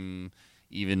team,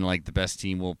 even like the best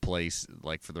team will play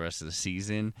like for the rest of the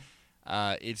season.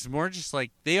 It's more just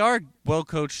like they are a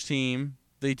well-coached team.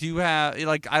 They do have,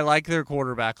 like, I like their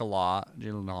quarterback a lot,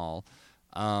 Jalen Hall.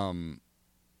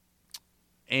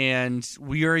 And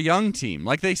we are a young team.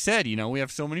 Like they said, we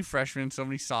have so many freshmen, so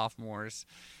many sophomores.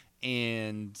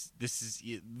 And this is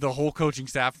the whole coaching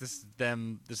staff. This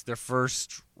is their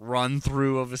first run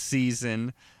through of a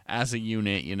season as a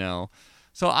unit,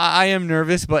 So I am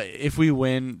nervous, but if we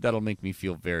win, that'll make me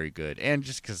feel very good. And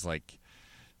just because, like,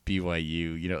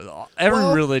 BYU,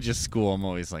 every religious school, I'm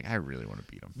always like, I really want to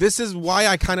beat them. This is why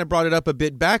I kind of brought it up a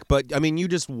bit back, but, I mean, you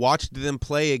just watched them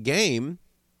play a game.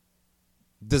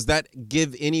 Does that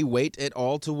give any weight at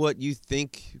all to what you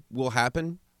think will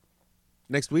happen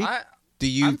next week?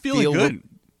 I'm feeling good.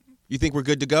 You think we're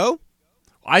good to go?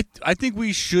 I think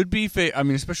we should be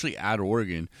especially at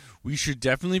Oregon, we should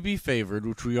definitely be favored,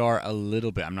 which we are a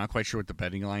little bit. I'm not quite sure what the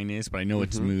betting line is, but I know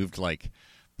it's moved like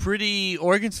pretty.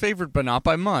 Oregon's favored, but not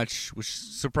by much, which is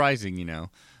surprising,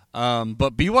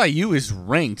 But BYU is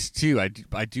ranked too.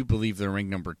 I do believe they're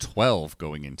ranked number 12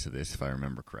 going into this, if I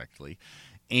remember correctly,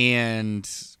 and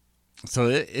so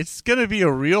it's going to be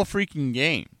a real freaking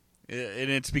game, and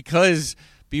it's because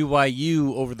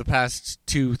BYU over the past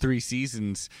 2-3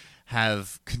 seasons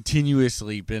have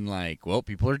continuously been like, well,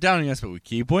 people are doubting us, but we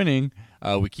keep winning.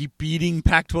 We keep beating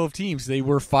Pac-12 teams. They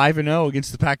were 5-0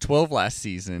 against the Pac-12 last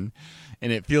season,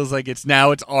 and it feels like it's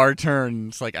our turn.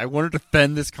 It's like, I want to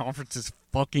defend this conference's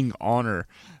fucking honor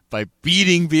by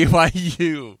beating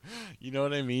BYU. You know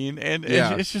what I mean? And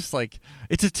it's just like,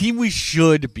 it's a team we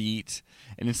should beat,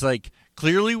 and it's like,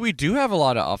 clearly we do have a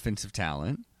lot of offensive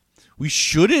talent. We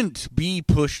shouldn't be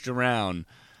pushed around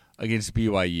against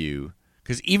BYU,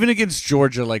 because even against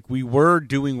Georgia, like, we were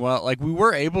doing well. Like, we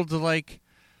were able to, like,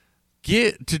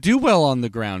 get to do well on the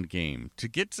ground game, to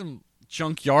get some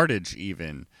chunk yardage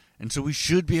even. And so we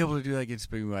should be able to do that against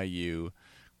BYU.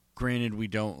 Granted, we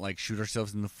don't, like, shoot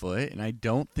ourselves in the foot, and I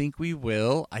don't think we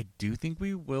will. I do think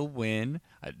we will win.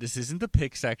 This isn't the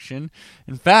pick section.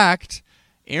 In fact,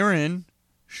 Aaron,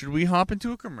 should we hop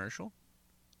into a commercial?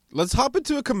 Let's hop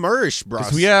into a commercial, bro.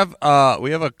 We have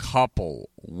a couple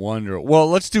Well,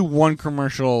 let's do one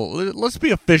commercial. Let's be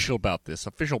official about this,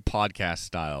 official podcast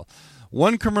style.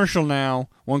 One commercial now,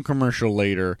 one commercial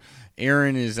later.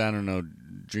 Aaron is, I don't know,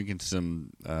 drinking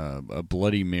some a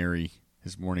Bloody Mary,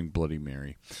 his morning Bloody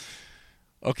Mary.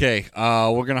 Okay,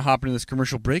 we're gonna hop into this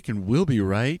commercial break, and we'll be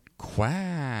right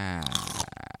quack.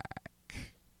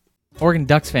 Oregon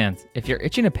Ducks fans, if you're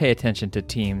itching to pay attention to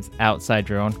teams outside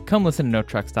your own, come listen to No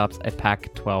Truck Stops, a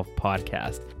Pac-12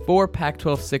 podcast. 4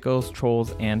 Pac-12 sickos,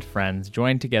 trolls, and friends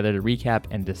join together to recap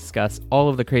and discuss all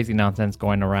of the crazy nonsense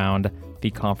going around the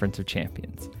Conference of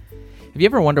Champions. If you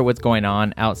ever wonder what's going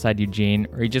on outside Eugene,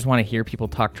 or you just want to hear people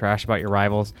talk trash about your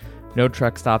rivals, No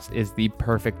Truck Stops is the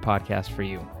perfect podcast for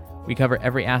you. We cover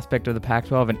every aspect of the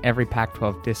Pac-12 and every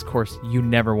Pac-12 discourse you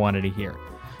never wanted to hear.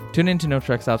 Tune in to No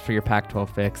Truck Stops for your Pac-12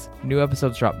 fix. New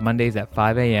episodes drop Mondays at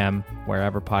 5 a.m.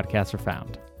 wherever podcasts are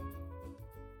found.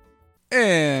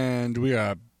 And we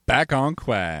are back on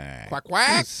Quack. Quack,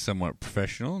 quack. Somewhat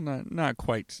professional, not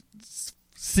quite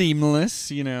seamless,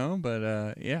 you know,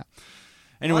 but yeah.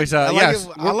 Anyways, I yes.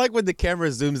 I like when the camera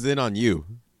zooms in on you.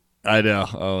 I know.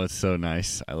 Oh, it's so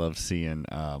nice. I love seeing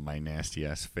my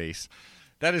nasty-ass face.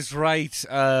 That is right.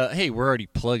 Hey, we're already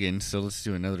plugging, so let's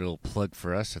do another little plug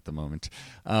for us at the moment.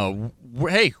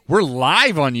 We're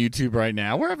live on YouTube right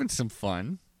now. We're having some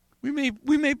fun. We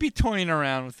may be toying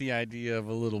around with the idea of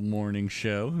a little morning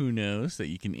show. Who knows, that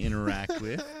you can interact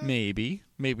with? Maybe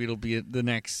it'll be the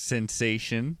next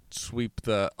sensation. Sweep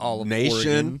the all of Nation.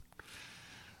 Oregon.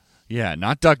 Yeah,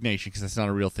 not Duck Nation, because that's not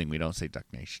a real thing. We don't say Duck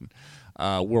Nation.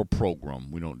 We're a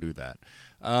program. We don't do that.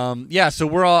 So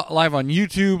we're all live on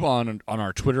YouTube, on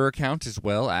our Twitter account as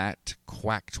well, at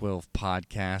Quack12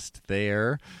 Podcast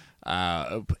there.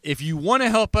 If you want to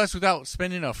help us without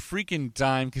spending a freaking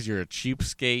dime because you're a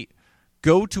cheapskate,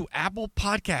 go to Apple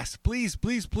Podcasts, please,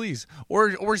 please, please.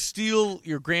 Or steal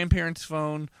your grandparents'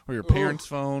 phone or your parents'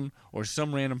 phone or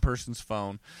some random person's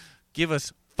phone. Give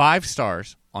us 5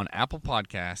 stars on Apple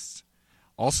Podcasts.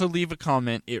 Also leave a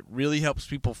comment. It really helps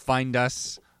people find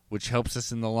us, which helps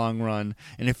us in the long run.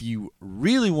 And if you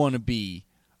really want to be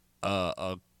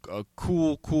a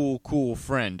cool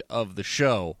friend of the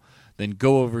show, then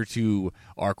go over to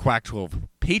our Quack12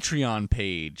 Patreon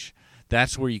page.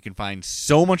 That's where you can find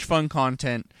so much fun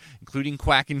content, including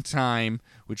Quack in Time,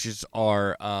 which is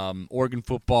our Oregon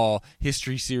football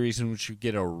history series in which you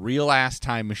get a real-ass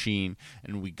time machine,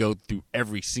 and we go through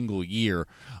every single year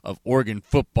of Oregon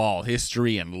football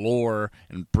history and lore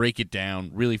and break it down.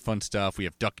 Really fun stuff. We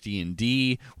have Duck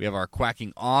D&D. We have our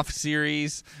Quacking Off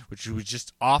series, which was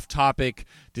just off-topic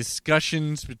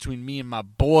discussions between me and my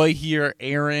boy here,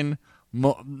 Aaron.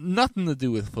 Nothing to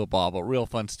do with football, but real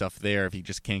fun stuff there if you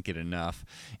just can't get enough.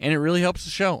 And it really helps the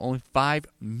show. Only $5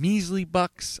 measly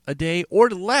a day or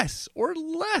less.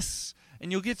 And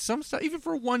you'll get some stuff. Even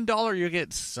for $1, you'll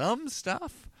get some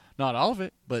stuff. Not all of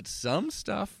it, but some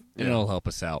stuff. And it'll help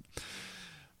us out.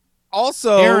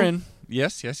 Also, Aaron.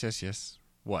 Yes.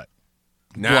 What?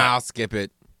 Nah, What? I'll skip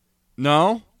it.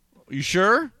 No? You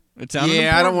sure? It sounded I don't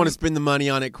important. want to spend the money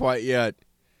on it quite yet.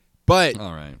 But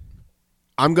All right.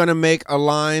 I'm going to make a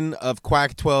line of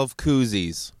Quack 12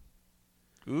 koozies.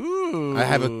 Ooh.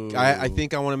 I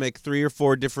think I want to make 3 or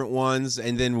 4 different ones,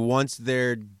 and then once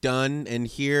they're done and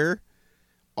here,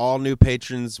 all new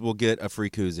patrons will get a free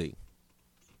koozie.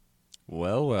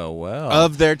 Well.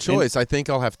 Of their choice. I think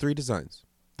I'll have 3 designs.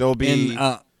 There'll be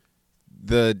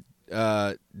the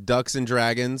Ducks and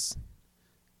Dragons.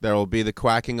 There will be the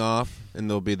Quacking Off, and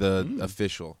there'll be the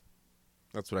official.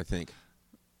 That's what I think.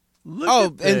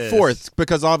 Look at and this. 4th,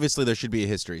 because obviously there should be a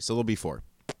history, so there'll be 4.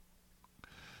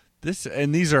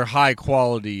 These are high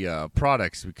quality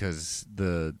products because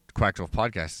the Quack 12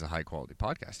 podcast is a high quality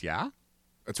podcast. Yeah,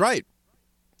 That's right.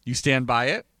 you stand by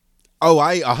it. Oh,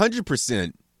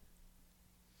 100%.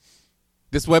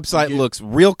 This website looks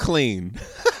real clean.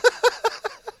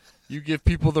 You give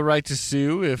people the right to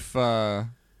sue if.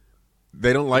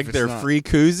 They don't like it's their not- free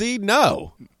koozie?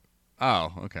 No.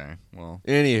 Oh, okay. Well,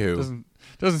 Anywho.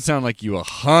 doesn't sound like you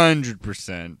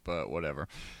 100%, but whatever.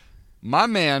 My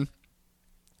man,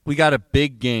 we got a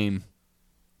big game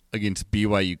against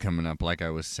BYU coming up, like I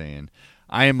was saying.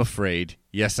 I am afraid.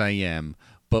 Yes, I am.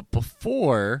 But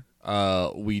before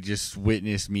we just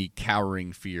witness me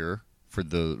cowering fear for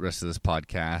the rest of this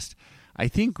podcast, I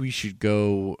think we should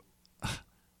go,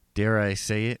 dare I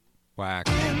say it? Whack.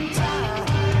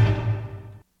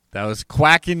 That was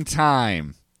Quackin'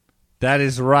 Time. That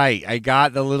is right. I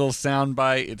got the little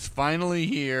soundbite. It's finally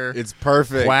here. It's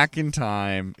perfect. Quackin'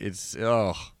 Time. It's,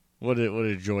 what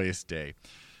a joyous day.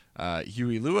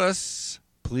 Huey Lewis,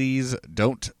 please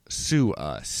don't sue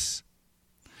us.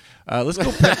 Let's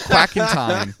go Quackin'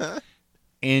 Time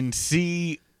and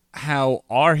see how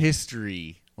our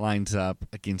history lines up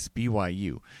against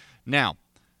BYU. Now,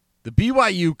 the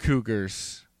BYU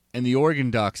Cougars and the Oregon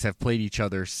Ducks have played each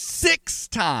other 6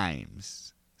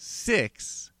 times.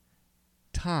 6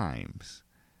 times.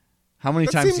 How many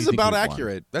times do you seems think about we've won?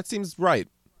 accurate. That seems right.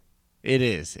 It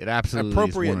is. It absolutely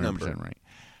Appropriate is 100% number. right.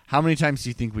 How many times do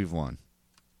you think we've won?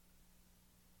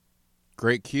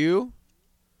 Great cue.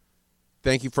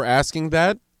 Thank you for asking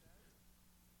that.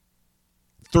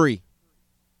 3,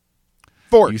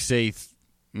 4, You say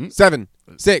 7,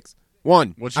 6,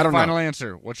 1. what's I your don't final know.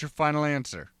 answer? What's your final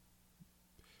answer?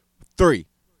 3.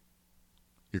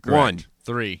 You're correct. 1.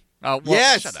 3. Oh, well,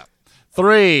 Yes! Shut up.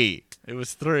 3. It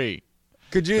was 3.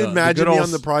 Could you The imagine good me old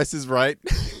on The Price is Right?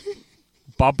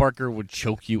 Bob Barker would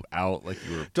choke you out like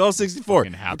you were 1264.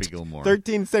 fucking Happy Gilmore.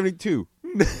 1372.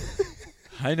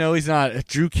 I know he's not.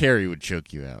 Drew Carey would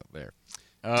choke you out there.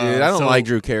 Dude, I don't so- like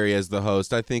Drew Carey as the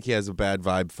host. I think he has a bad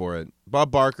vibe for it.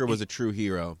 Bob Barker was a true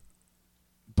hero.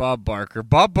 Bob Barker.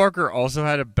 Bob Barker also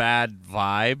had a bad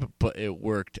vibe, but it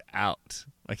worked out.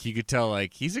 Like, you could tell,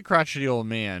 like, he's a crotchety old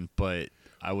man, but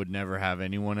I would never have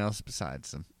anyone else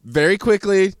besides him. Very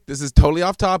quickly, this is totally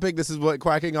off topic. This is what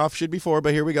quacking off should be for,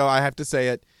 but here we go. I have to say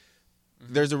it.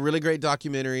 There's a really great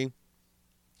documentary,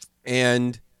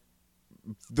 and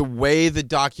the way the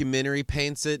documentary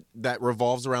paints it, that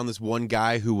revolves around this one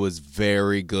guy who was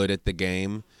very good at the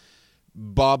game.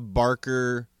 Bob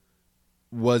Barker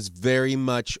was very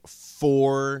much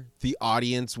for the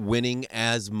audience winning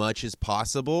as much as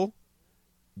possible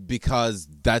because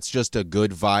that's just a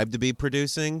good vibe to be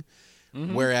producing.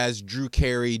 Whereas Drew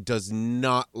Carey does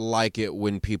not like it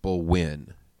when people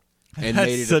win, and That's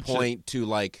made it a such point to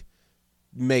like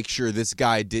make sure this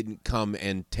guy didn't come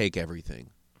and take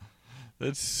everything.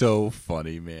 That's so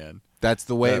funny, man. That's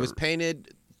the way That- it was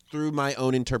painted through my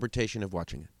own interpretation of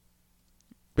watching it.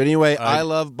 But anyway, I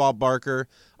love Bob Barker.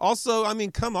 Also, I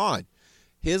mean, come on.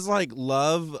 His like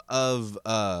love of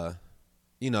not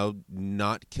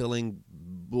killing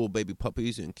little baby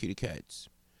puppies and kitty cats.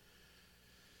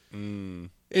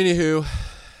 Anywho,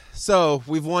 so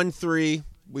we've won 3,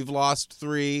 we've lost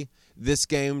 3. This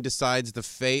game decides the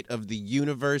fate of the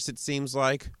universe, it seems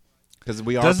like, because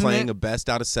we are Doesn't playing it? a best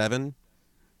out of 7.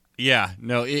 Yeah,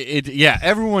 no, yeah,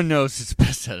 everyone knows it's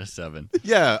best out of 7.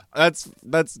 Yeah, that's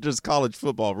just college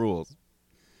football rules.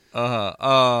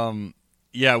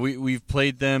 Yeah, we've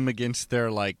played them against their,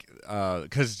 like,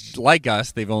 because like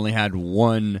us, they've only had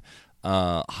one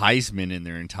Heisman in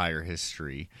their entire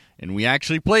history, and we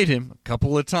actually played him a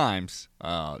couple of times,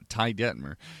 Ty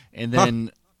Detmer, and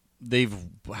then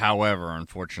however,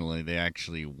 unfortunately, they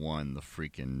actually won the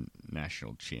freaking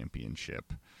national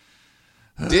championship.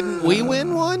 Didn't we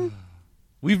win one?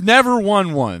 We've never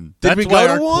won one. Did That's we why go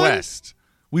to our one? quest.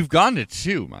 We've gone to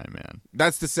 2, my man.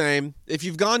 That's the same. If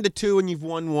you've gone to 2 and you've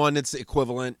won 1, it's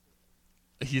equivalent.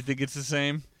 You think it's the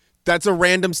same? That's a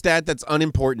random stat that's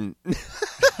unimportant.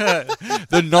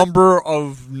 The number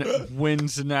of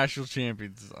wins to national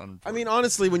champions is unimportant. I mean,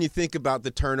 honestly, when you think about the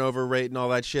turnover rate and all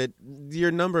that shit, your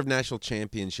number of national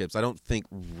championships, I don't think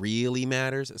really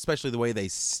matters, especially the way they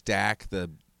stack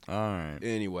the. all right.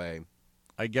 Anyway,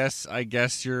 I guess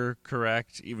you're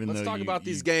correct. Even let's though talk you- about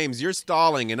these you- games. You're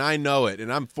stalling, and I know it,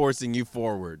 and I'm forcing you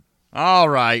forward. All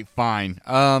right, fine.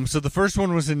 So the first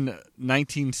one was in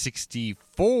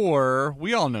 1964.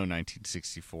 We all know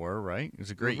 1964, right? It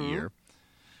was a great year.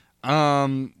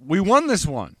 We won this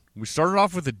one. We started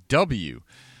off with a W.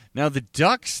 Now the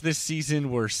Ducks this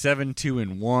season were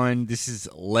 7-2-1. This is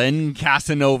Len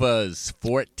Casanova's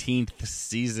 14th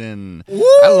season.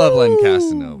 I love Len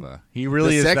Casanova. He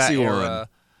really The is sexy that era.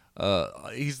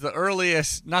 He's the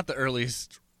earliest, not the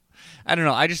earliest. I don't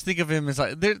know. I just think of him as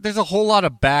like there's a whole lot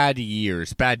of bad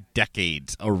years, bad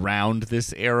decades around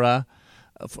this era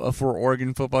for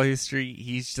Oregon football history.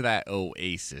 He's to that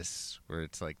oasis where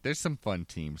it's like there's some fun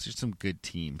teams, there's some good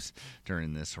teams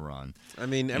during this run. I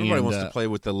mean, everybody And, wants to play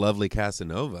with the lovely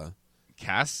Casanova.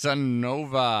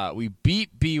 Casanova. We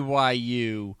beat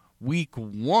BYU week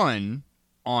 1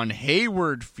 on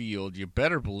Hayward Field. You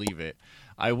better believe it.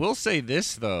 I will say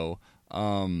this though.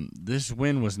 this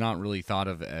win was not really thought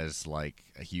of as like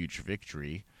a huge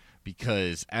victory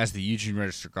because, as the Eugene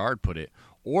Register Guard put it,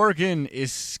 Oregon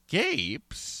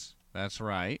escapes. That's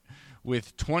right,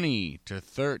 with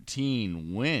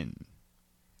 20-13 win.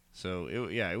 So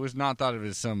it was not thought of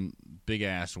as some big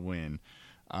ass win.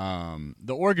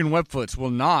 The Oregon Webfoots will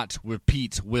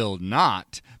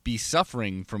not be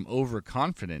suffering from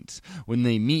overconfidence when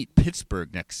they meet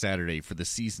Pittsburgh next Saturday for the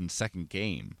season's second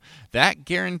game. That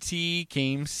guarantee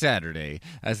came Saturday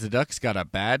as the Ducks got a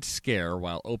bad scare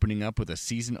while opening up with a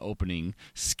season-opening,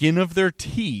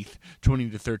 skin-of-their-teeth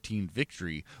 20-13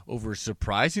 victory over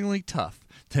surprisingly tough,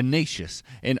 tenacious,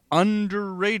 and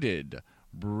underrated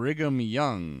Brigham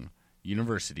Young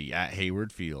University at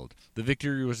Hayward Field. The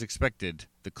victory was expected.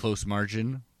 The close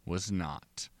margin was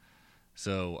not.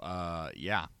 So,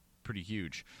 pretty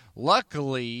huge.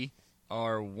 Luckily,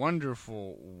 our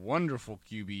wonderful, wonderful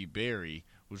QB Barry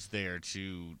was there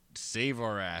to save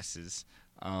our asses.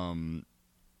 That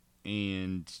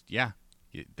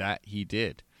he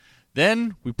did.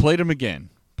 Then we played him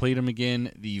again.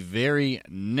 The very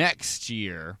next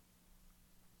year.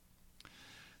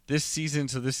 This season,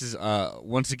 so this is,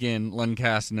 once again, Len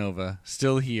Casanova,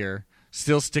 still here,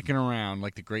 still sticking around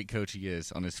like the great coach he is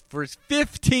on his first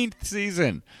 15th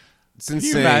season. It's Can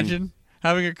insane. you imagine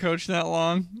having a coach that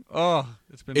long? Oh,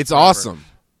 it's been It's forever. awesome.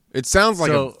 It sounds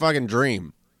like So- a fucking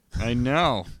dream. I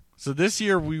know. So this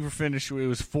year we were finished, it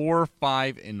was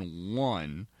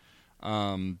 4-5-1.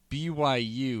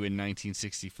 BYU in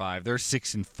 1965, they're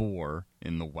 6-4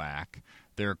 in the WAC.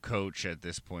 Their coach at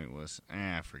this point was,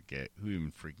 I forget. Who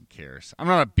even freaking cares? I'm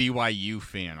not a BYU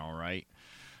fan, all right?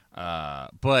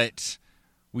 But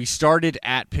we started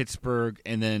at Pittsburgh,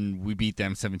 and then we beat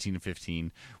them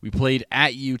 17-15. We played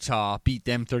at Utah, beat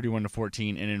them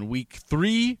 31-14. And in week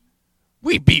 3,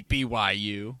 we beat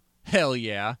BYU. Hell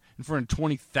yeah. In front of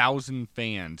 20,000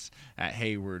 fans at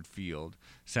Hayward Field.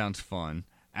 Sounds fun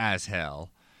as hell.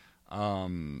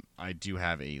 I do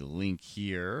have a link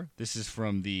here. This is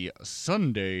from the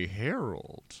Sunday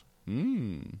Herald.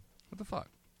 What the fuck?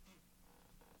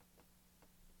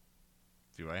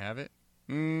 Do I have it?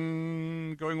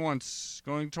 Going once,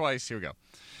 going twice. Here we go.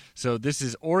 So this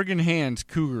is Oregon hands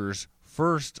Cougars'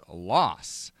 first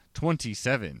loss,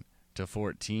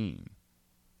 27-14.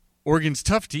 Oregon's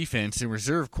tough defense and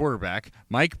reserve quarterback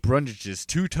Mike Brundage's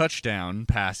 2 touchdown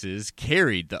passes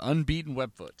carried the unbeaten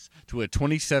Webfoots to a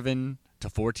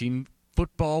 27-14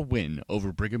 football win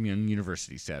over Brigham Young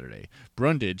University Saturday.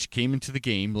 Brundage came into the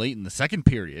game late in the second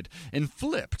period and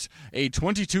flipped a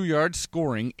 22-yard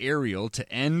scoring aerial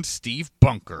to end Steve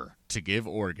Bunker to give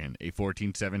Oregon a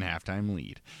 14-7 halftime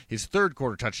lead. His third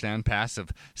quarter touchdown pass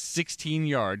of 16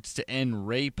 yards to end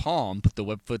Ray Palm put the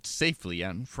Webfoots safely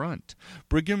out in front.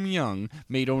 Brigham Young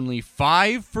made only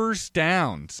 5 first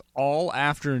downs all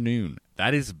afternoon.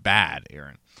 That is bad,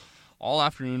 Aaron. All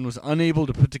afternoon was unable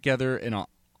to put together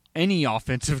any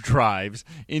offensive drives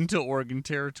into Oregon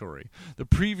territory. The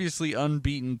previously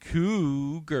unbeaten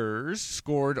Cougars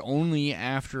scored only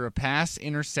after a pass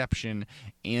interception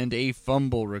and a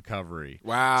fumble recovery.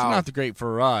 Wow. It's not the great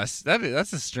for us.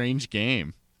 That's a strange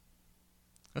game.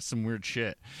 That's some weird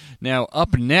shit. Now,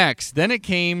 up next, then it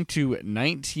came to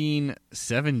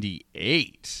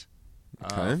 1978.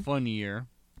 Okay. Fun year.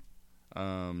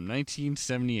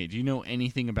 1978. Do you know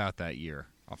anything about that year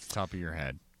off the top of your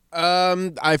head?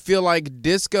 I feel like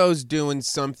disco's doing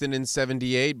something in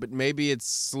 78, but maybe it's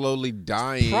slowly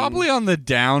dying. Probably on the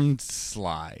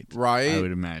downslide, Right. I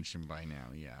would imagine by now,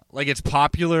 yeah. Like it's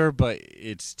popular, but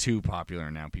it's too popular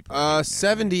now. People. are hating it.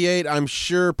 78, I'm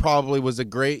sure probably was a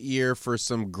great year for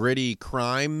some gritty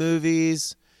crime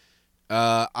movies.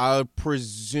 I would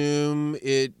presume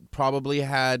it probably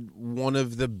had one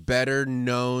of the better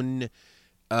known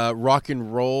rock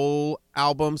and roll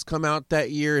albums come out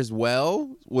that year as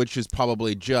well, which is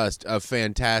probably just a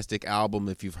fantastic album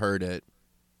if you've heard it.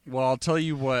 Well, I'll tell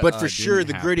you what. But for sure,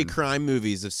 the didn't gritty happen. crime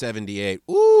movies of 78,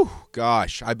 ooh,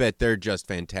 gosh, I bet they're just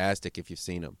fantastic if you've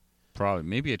seen them. Probably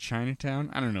maybe a Chinatown.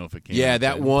 I don't know if it came. Yeah, out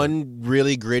that then, one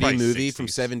really gritty Probably movie 60s. from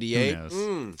 78.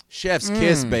 Who knows? Chef's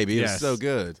Kiss, baby. It yes. was so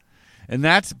good. And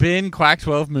that's been Quack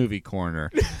 12 Movie Corner.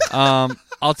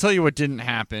 I'll tell you what didn't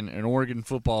happen: an Oregon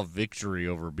football victory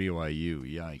over BYU.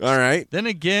 Yikes! All right. Then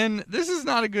again, this is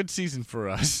not a good season for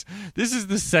us. This is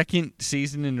the second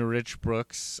season in the Rich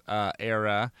Brooks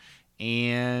era.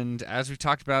 And as we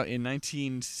talked about in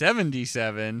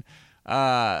 1977,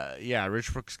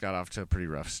 Rich Brooks got off to a pretty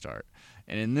rough start.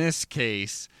 And in this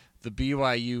case, the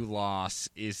BYU loss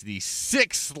is the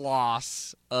 6th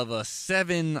loss of a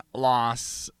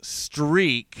 7-loss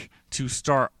streak to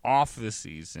start off the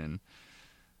season.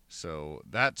 So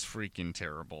that's freaking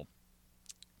terrible.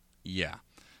 Yeah.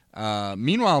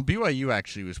 Meanwhile, BYU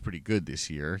actually was pretty good this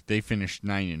year. They finished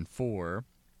 9-4.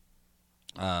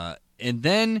 And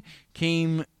then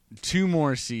came 2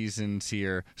 more seasons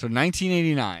here. So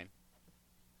 1989.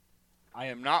 I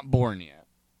am not born yet.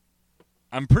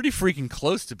 I'm pretty freaking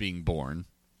close to being born,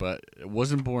 but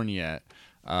wasn't born yet.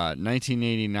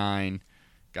 1989.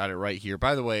 Got it right here.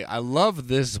 By the way, I love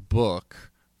this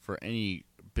book for any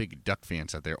big Duck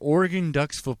fans out there. Oregon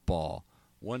Ducks Football,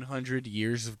 100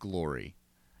 Years of Glory.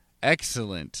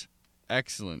 Excellent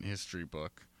history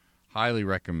book. Highly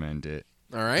recommend it.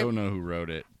 All right. Don't know who wrote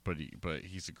it, but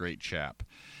he's a great chap.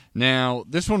 Now,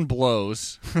 this one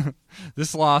blows.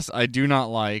 This loss I do not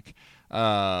like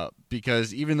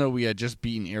because even though we had just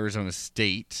beaten Arizona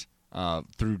State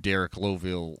through Derek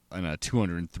Loville in a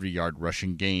 203-yard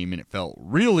rushing game, and it felt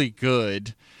really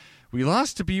good, we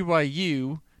lost to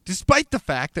BYU despite the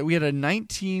fact that we had a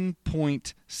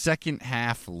 19-point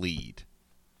second-half lead.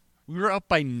 We were up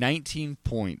by 19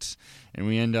 points, and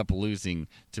we end up losing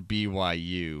to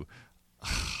BYU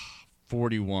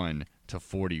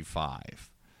 41-45.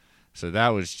 So that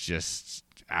was just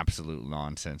absolute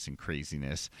nonsense and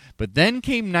craziness. But then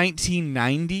came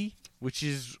 1990, which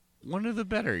is one of the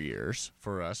better years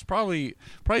for us. Probably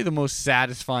the most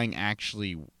satisfying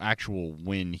actual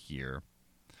win here.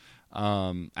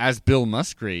 As Bill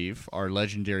Musgrave, our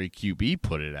legendary QB,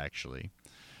 put it, actually,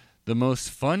 the most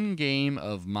fun game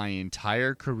of my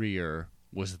entire career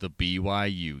was the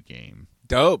BYU game.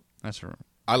 Dope. That's right.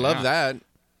 I love that.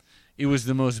 It was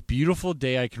the most beautiful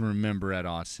day I can remember at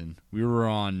Autzen. We were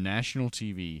on national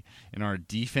TV, and our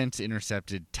defense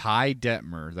intercepted Ty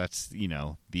Detmer. That's, the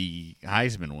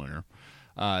Heisman winner.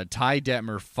 Ty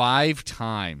Detmer 5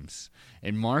 times,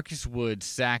 and Marcus Wood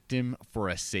sacked him for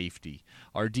a safety.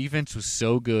 Our defense was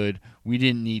so good, we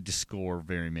didn't need to score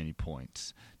very many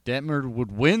points. Detmer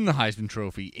would win the Heisman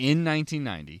Trophy in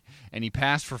 1990, and he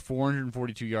passed for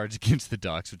 442 yards against the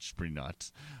Ducks, which is pretty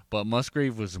nuts. But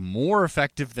Musgrave was more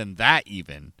effective than that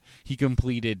even. He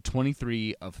completed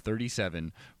 23 of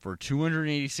 37 for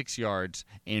 286 yards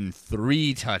and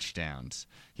 3 touchdowns.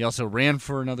 He also ran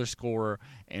for another score,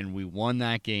 and we won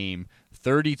that game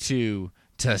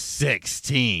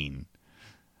 32-16.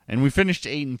 And we finished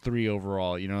 8-3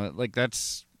 overall.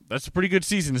 That's a pretty good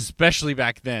season, especially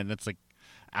back then. That's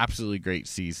absolutely great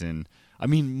season. I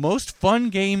mean, most fun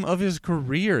game of his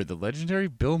career, the legendary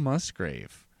Bill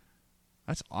Musgrave.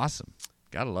 That's awesome.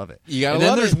 Gotta love it. You gotta love it.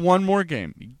 And then there's it. one more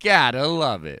game. You gotta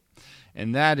love it.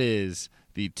 And that is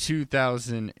the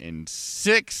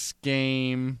 2006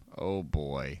 game. Oh,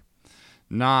 boy.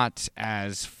 Not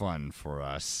as fun for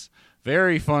us.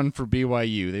 Very fun for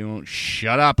BYU. They won't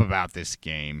shut up about this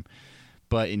game.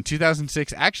 But in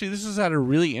 2006, actually, this was at a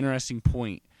really interesting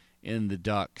point in the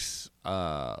Ducks,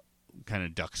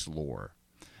 Ducks lore.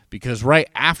 Because right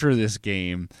after this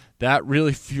game, that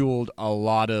really fueled a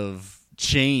lot of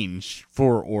change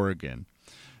for Oregon.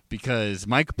 Because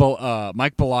Mike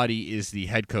Bellotti is the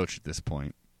head coach at this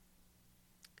point.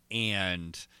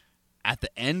 And at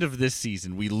the end of this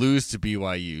season, we lose to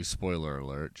BYU. Spoiler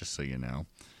alert, just so you know.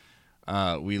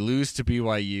 We lose to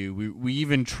BYU. We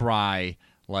even try,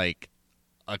 a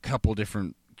couple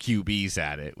different QBs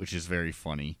at it, which is very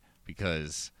funny.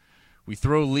 Because we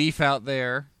throw Leaf out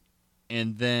there,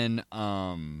 and then,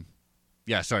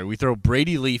 we throw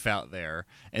Brady Leaf out there,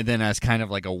 and then as kind of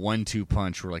like a 1-2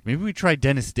 punch, we're like, maybe we try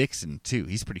Dennis Dixon, too.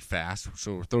 He's pretty fast,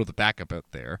 so we'll throw the backup out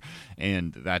there,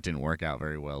 and that didn't work out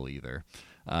very well either.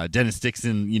 Dennis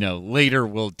Dixon, later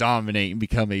will dominate and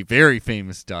become a very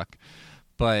famous Duck,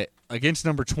 but against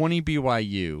number 20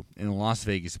 BYU in the Las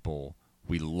Vegas Bowl,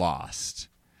 we lost.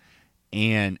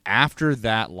 And after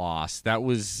that loss, that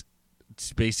was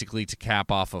basically to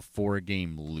cap off a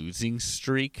 4-game losing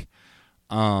streak.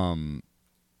 We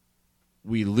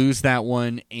lose that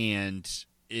one, and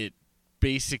it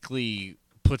basically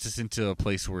puts us into a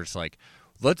place where it's like,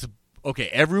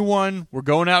 everyone, we're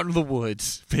going out into the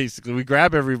woods, basically. We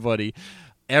grab everybody.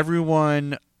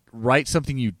 Everyone write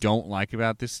something you don't like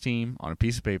about this team on a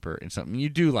piece of paper and something you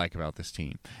do like about this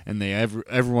team. And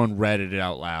everyone read it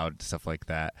out loud, stuff like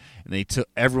that. And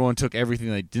everyone took everything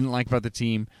they didn't like about the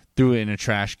team, threw it in a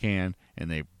trash can, and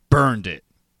they burned it.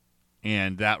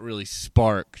 And that really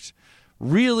sparked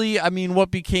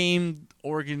what became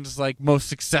Oregon's most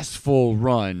successful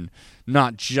run,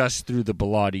 not just through the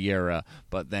Bellotti era,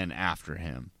 but then after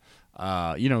him.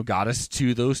 Got us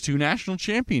to those 2 national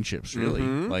championships, really.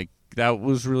 Mm-hmm. That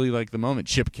was really the moment.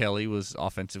 Chip Kelly was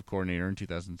offensive coordinator in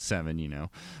 2007,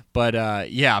 But,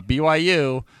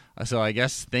 BYU, so I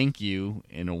guess thank you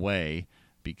in a way,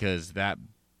 because that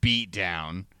beat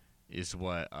down is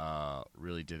what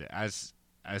really did it. As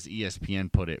as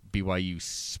ESPN put it, BYU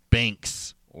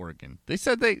spanks Oregon. They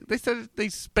said they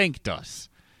spanked us.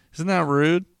 Isn't that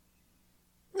rude?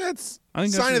 That's I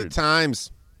think sign that's of the rude.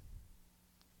 times.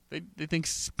 They think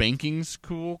spanking's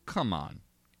cool? Come on.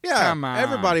 Yeah, Come on.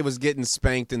 everybody was getting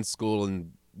spanked in school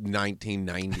in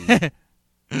 1990.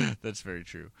 That's very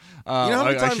true. You know how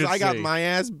many times should I got say- my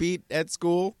ass beat at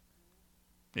school?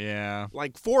 Yeah.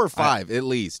 Like 4 or 5 at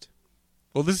least.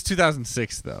 Well, this is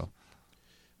 2006, though.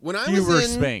 When I You were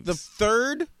was in spanked. the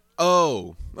 3rd,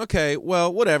 oh, okay,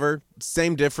 well, whatever.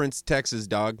 Same difference, Texas,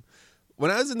 dog. When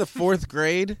I was in the 4th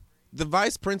grade, the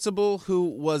vice principal who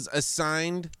was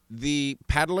assigned the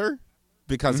paddler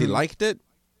because he liked it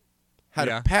had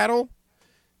Yeah. a paddle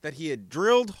that he had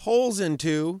drilled holes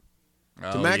into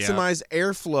to maximize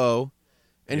airflow,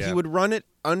 and he Yeah. would run it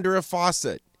under a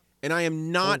faucet. And I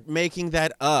am not making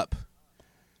that up.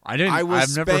 I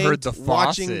was I've never heard spanked the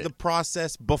watching faucet. the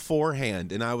process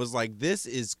beforehand, and I was like, "This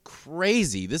is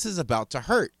crazy. This is about to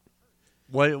hurt."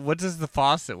 What does the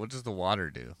faucet? What does the water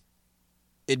do?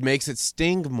 It makes it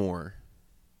sting more.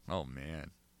 Oh man.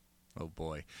 Oh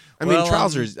boy. I mean,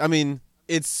 trousers. I mean,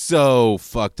 it's so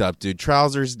fucked up, dude.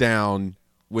 Trousers down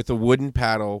with a wooden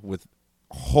paddle with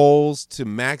holes to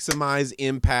maximize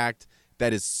impact.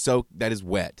 That is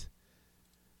wet.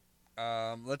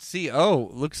 Let's see. Oh,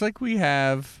 looks like we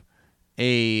have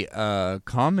a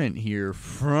comment here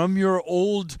from your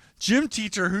old gym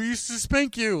teacher who used to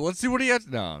spank you. Let's see what he has.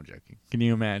 No, I'm joking. Can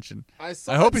you imagine? I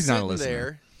hope he's not a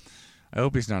listener. I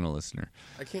hope he's not a listener.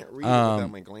 I can't read it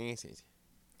without my glasses.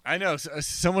 I know.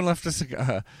 Someone left us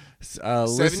a 78,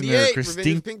 listener,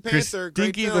 Revenge of Pink Panther,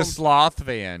 great Christinky the film. Sloth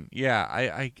Van. Yeah,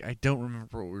 I don't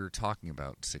remember what we were talking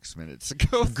about 6 minutes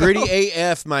ago. though. Gritty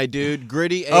AF, my dude.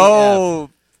 Gritty AF. Oh,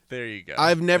 there you go.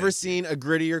 I've never Thank seen a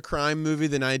grittier crime movie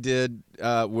than I did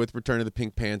with Return of the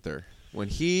Pink Panther. When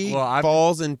he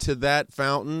falls into that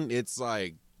fountain, it's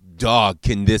like, dog,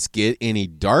 can this get any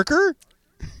darker?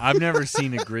 I've never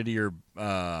seen a grittier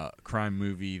crime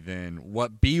movie than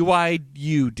what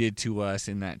BYU did to us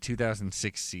in that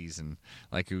 2006 season,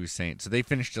 like we were saying. So they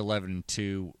finished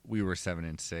 11-2. We were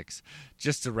 7-6.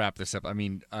 Just to wrap this up, I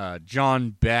mean,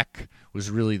 John Beck was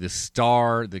really the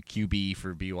star, the QB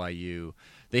for BYU.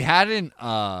 They hadn't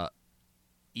won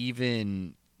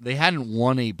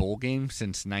a bowl game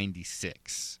since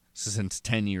 '96. So since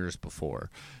 10 years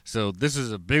before. So this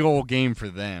is a big old game for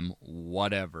them.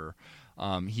 Whatever.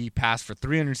 He passed for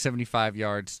 375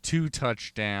 yards, 2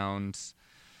 touchdowns.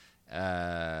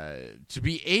 To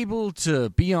be able to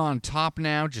be on top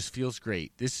now just feels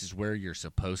great. This is where you're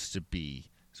supposed to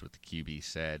be, is what the QB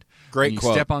said. Great when you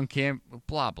quote. step on camp,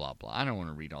 blah, blah, blah. I don't want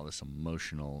to read all this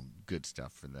emotional good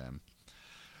stuff for them.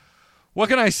 What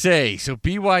can I say? So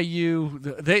BYU,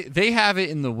 they have it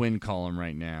in the win column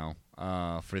right now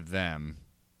for them.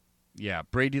 Yeah,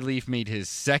 Brady Leaf made his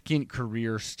second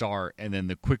career start, and then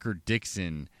the Quicker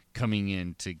Dixon coming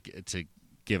in to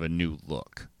give a new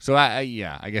look. So I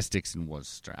guess Dixon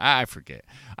was. I forget.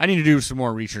 I need to do some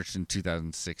more research in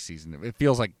 2006 season. It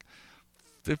feels like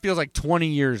 20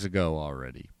 years ago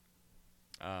already.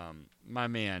 My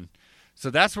man. So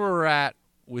that's where we're at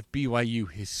with BYU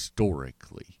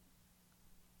historically.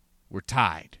 We're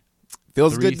tied.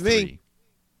 Feels good to 3-3. me.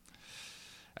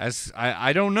 As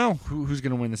I don't know who's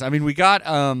going to win this. I mean, we got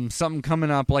something coming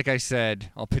up. Like I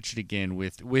said, I'll pitch it again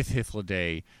with Hithla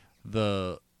Day.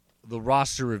 The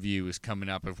roster review is coming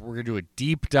up. If we're going to do a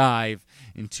deep dive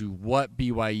into what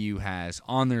BYU has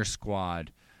on their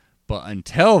squad. But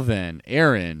until then,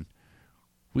 Aaron,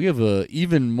 we have a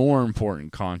even more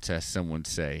important contest, some would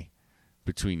say,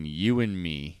 between you and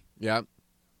me. Yep.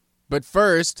 But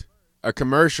first, a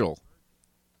commercial.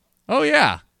 Oh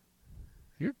yeah,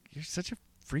 you're such a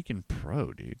freaking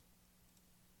pro, dude.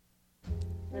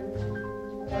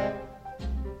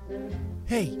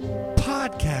 Hey,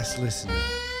 podcast listener.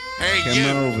 Hey, Come you.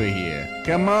 over here.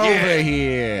 Come over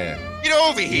here. Get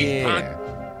over here, punk.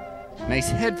 Yeah. Nice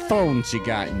headphones you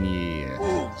got in your ear.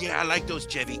 Ooh, yeah, I like those,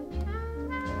 Chevy.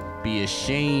 Be a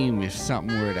shame if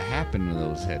something were to happen to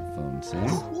those headphones,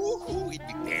 eh? Ooh, it'd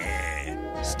be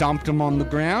bad. Stomped them on the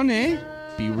ground, eh?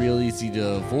 Be real easy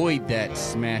to avoid that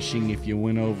smashing if you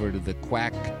went over to the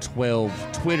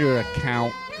Quack12 Twitter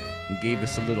account and gave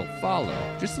us a little follow.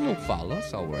 Just a little follow,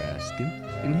 that's all we're asking.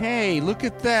 And hey, look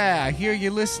at that. I hear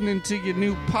you listening to your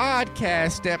new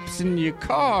podcast eps in your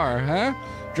car, huh?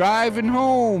 Driving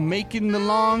home, making the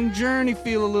long journey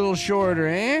feel a little shorter,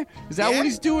 eh? Is that what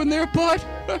he's doing there, bud?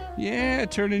 Yeah,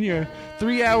 turning your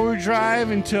 3-hour drive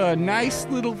into a nice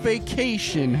little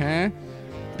vacation, huh?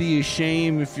 Be a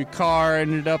shame if your car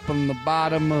ended up on the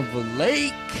bottom of a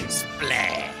lake.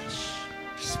 Splash.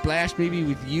 Splash maybe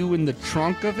with you in the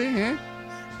trunk of it, huh?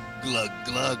 Glug,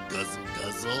 glug, guzzle,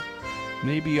 guzzle.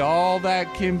 Maybe all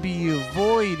that can be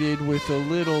avoided with a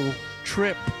little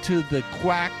trip to the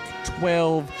Quack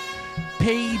 12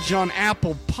 page on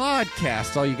Apple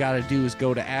Podcasts. All you got to do is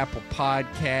go to Apple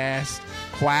Podcast,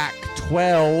 Quack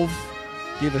 12,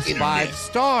 give us 5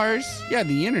 stars. Yeah,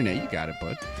 the internet, you got it,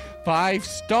 bud. 5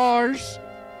 stars.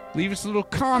 Leave us a little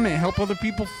comment, help other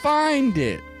people find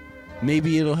it.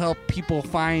 Maybe it'll help people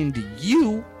find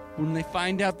you when they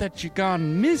find out that you're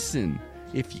gone missing,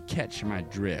 if you catch my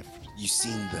drift. You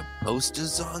seen the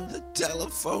posters on the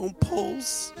telephone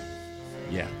poles?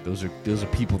 Yeah, those are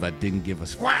people that didn't give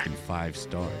us fucking 5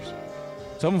 stars.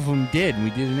 Some of them did, and we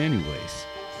did it anyways.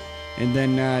 And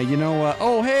then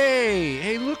oh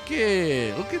hey, look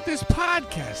at this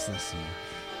podcast listener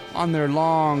on their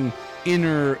long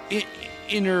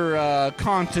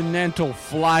intercontinental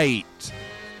flight,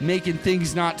 making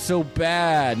things not so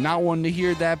bad, not wanting to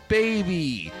hear that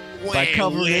baby by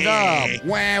covering it up.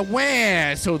 Wah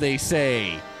wah, so they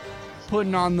say,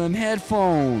 putting on them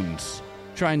headphones,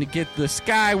 trying to get the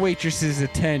sky waitress's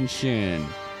attention.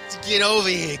 Get over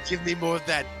here. Give me more of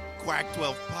that Quack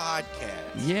 12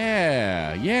 podcast.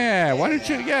 Yeah. Why don't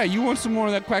you? Yeah, you want some more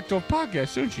of that Quack 12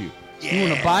 podcast, don't you? Yeah. You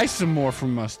want to buy some more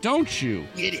from us, don't you?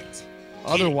 Get it.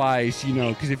 Otherwise,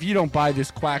 because if you don't buy this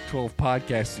Quack 12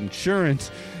 podcast insurance,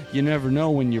 you never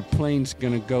know when your plane's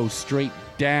going to go straight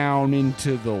down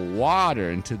into the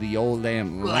water, into the old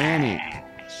Atlantic,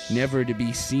 never to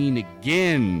be seen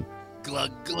again.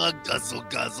 Glug, glug, guzzle,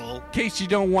 guzzle. In case you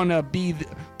don't want to be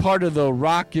part of the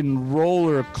rock and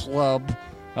roller club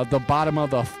at the bottom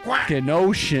of the fucking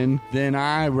ocean, then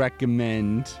I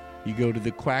recommend you go to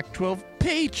the Quack 12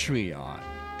 Patreon.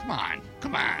 Come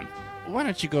on. Why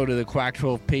don't you go to the Quack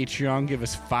 12 Patreon, give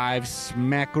us 5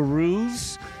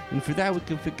 smackaroos, and for that we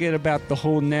can forget about the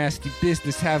whole nasty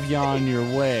business, have you on your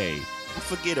way. We'll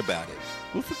forget about it.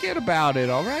 We'll forget about it,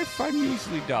 all right? $5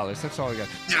 measly, that's all I got.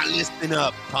 Now listen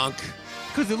up, punk.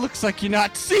 Because it looks like you're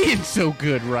not seeing so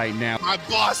good right now. My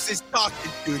boss is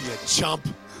talking to you, chump.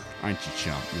 Aren't you,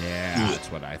 chump? Yeah,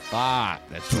 that's what I thought.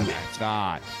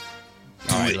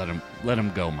 All right, let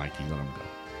him go, Mikey. Let him go.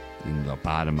 In the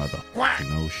bottom of the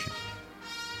fucking ocean.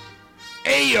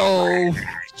 Ayo!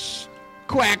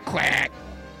 Quack, quack.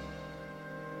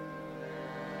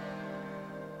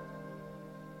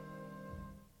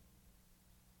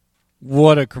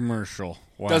 What a commercial.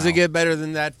 Wow. Does it get better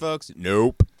than that, folks?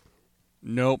 Nope.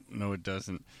 No, it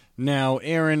doesn't. Now,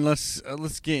 Aaron, let's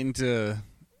get into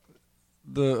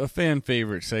a fan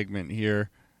favorite segment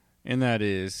here, and that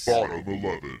is Bottom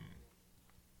 11.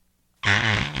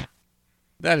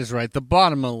 That is right. The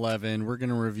bottom 11. We're going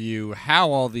to review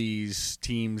how all these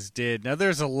teams did. Now,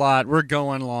 there's a lot. We're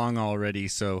going long already,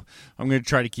 so I'm going to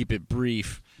try to keep it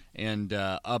brief and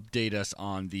update us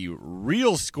on the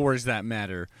real scores that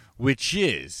matter, which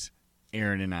is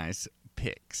Aaron and I's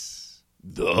picks.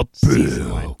 The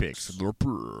Season-wide picks. The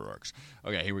picks.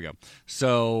 Okay, here we go.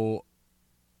 So,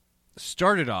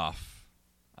 started off,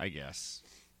 I guess.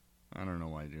 I don't know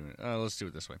why I'm doing it. Let's do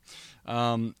it this way.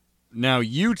 Now,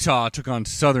 Utah took on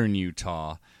Southern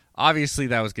Utah. Obviously,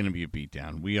 that was going to be a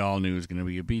beatdown. We all knew it was going to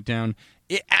be a beatdown.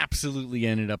 It absolutely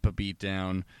ended up a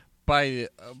beatdown by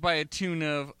a tune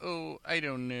of, I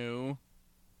don't know.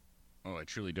 Oh, I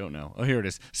truly don't know. Oh, here it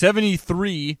is.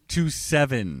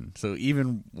 73-7. So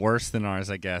even worse than ours,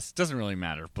 I guess. Doesn't really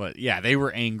matter. But, yeah, they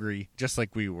were angry, just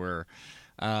like we were.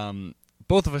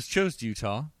 Both of us chose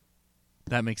Utah.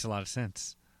 That makes a lot of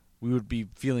sense. We would be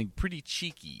feeling pretty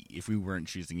cheeky if we weren't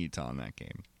choosing Utah in that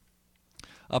game.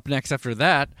 Up next after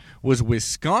that was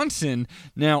Wisconsin.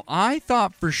 Now, I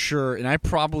thought for sure, and I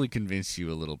probably convinced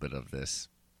you a little bit of this.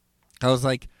 I was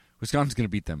like, Wisconsin's going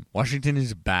to beat them. Washington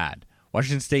is bad.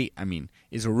 Washington State,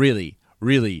 is really,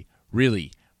 really,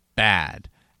 really bad.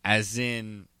 As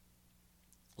in,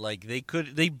 like,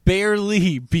 they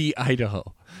barely beat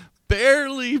Idaho.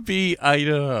 Barely beat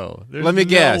Idaho. There's Let me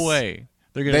guess. No way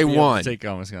they're going to be able to take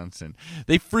on Wisconsin.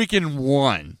 They freaking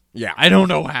won. Yeah. I don't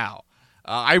know how.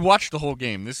 I watched the whole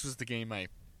game. This was the game I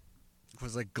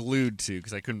was like glued to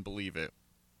because I couldn't believe it.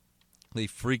 They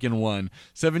freaking won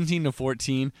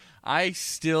 17-14. I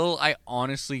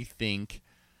honestly think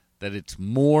that it's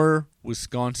more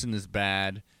Wisconsin is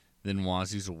bad than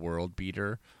Wazoo's a world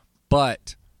beater,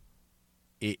 but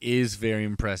it is very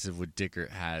impressive what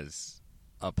Dickert has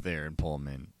up there in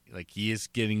Pullman. Like, he is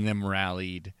getting them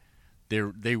rallied.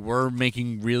 They were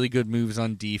making really good moves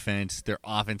on defense. Their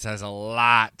offense has a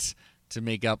lot to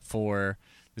make up for.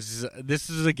 This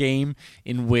is a game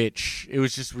in which it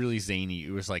was just really zany.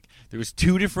 It was like there was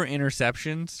 2 different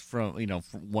interceptions from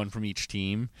one from each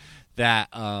team that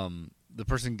the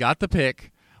person got the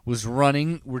pick, was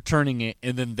running, returning it,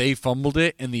 and then they fumbled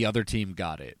it, and the other team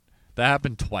got it. That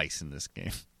happened twice in this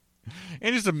game.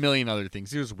 And just a million other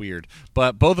things. It was weird.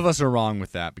 But both of us are wrong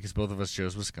with that because both of us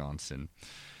chose Wisconsin.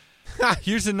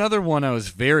 Here's another one I was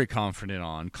very confident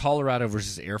on. Colorado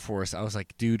versus Air Force. I was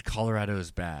like, dude, Colorado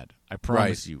is bad. I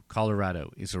promise you,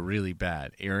 Colorado is really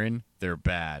bad. Aaron, they're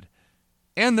bad.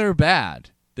 And they're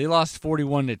bad. They lost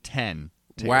 41-10.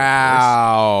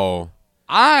 Wow.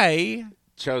 I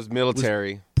chose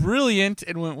military. brilliant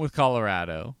and went with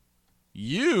Colorado.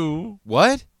 You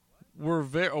What? were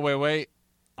very... Oh, wait.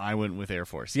 I went with Air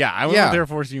Force. Yeah, I went with Air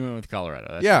Force. You went with Colorado.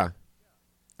 That's Yeah.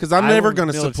 Because I'm I never went going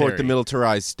to support military. the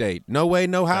militarized state. No way,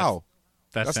 no how.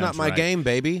 That That's sounds not my right. game,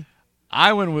 baby.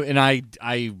 I went with... And I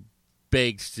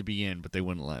begged to be in, but they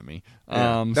wouldn't let me.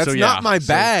 That's not my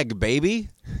bag, baby.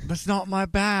 That's not my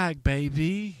bag,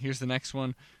 baby. Here's the next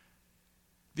one.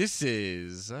 This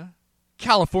is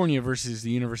California versus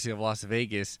the University of Las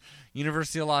Vegas.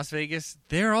 University of Las Vegas,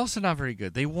 they're also not very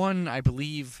good. They won, I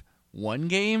believe, one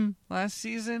game last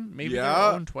season. Maybe they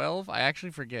won 12. I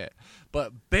actually forget.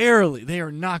 But barely. They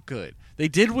are not good. They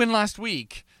did win last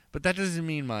week, but that doesn't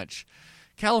mean much.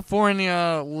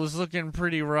 California was looking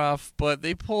pretty rough, but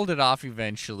they pulled it off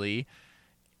eventually.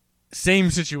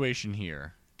 Same situation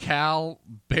here. Cal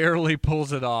barely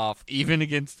pulls it off, even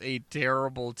against a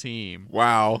terrible team.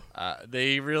 Wow.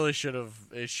 They really should have.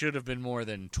 It should have been more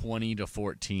than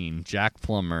 20-14. Jack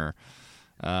Plummer.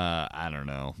 I don't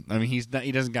know. I mean, he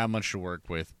doesn't got much to work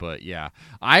with, but yeah.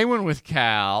 I went with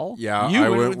Cal. Yeah, you I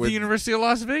went went with the University of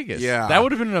Las Vegas. Yeah. That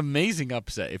would have been an amazing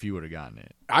upset if you would have gotten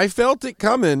it. I felt it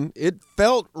coming. It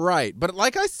felt right. But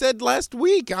like I said last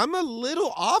week, I'm a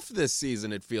little off this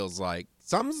season, it feels like.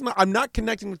 I'm not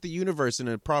connecting with the universe in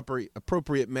an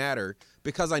appropriate matter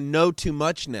because I know too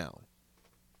much now.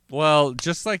 Well,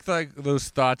 just like those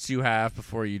thoughts you have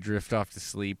before you drift off to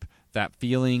sleep, that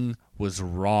feeling was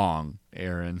wrong,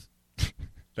 Aaron.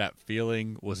 That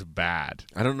feeling was bad.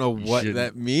 I don't know You what shouldn't.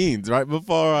 that means right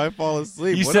before I fall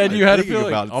asleep. You What said am I you had a thinking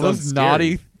feeling. about? It All sounds those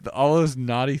scary.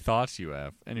 naughty thoughts you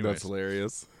have. Anyways, That's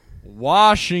hilarious.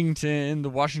 Washington, the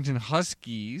Washington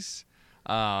Huskies,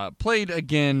 played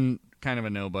again. Kind of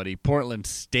a nobody. Portland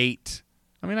State.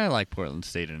 I mean, I like Portland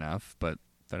State enough, but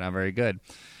they're not very good.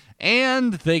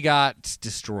 And they got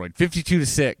destroyed,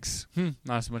 52-6.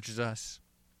 Not as much as us.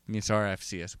 I mean, it's our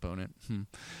FCS opponent.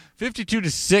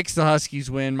 52-6. The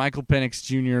Huskies win. Michael Penix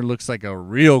Jr. looks like a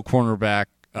real quarterback,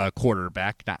 not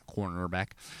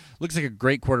cornerback. Looks like a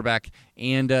great quarterback.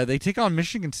 And they take on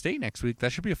Michigan State next week.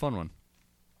 That should be a fun one.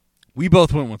 We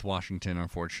both went with Washington,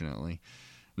 unfortunately.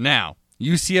 Now,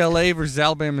 UCLA versus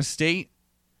Alabama State.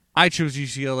 I chose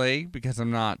UCLA because I'm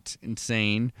not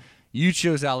insane. You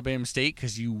chose Alabama State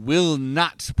because you will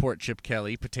not support Chip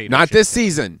Kelly. Not this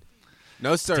season.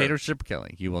 No, sir. Potato Chip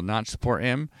Kelly. You will not support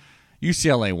him.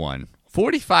 UCLA won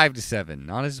 45-7.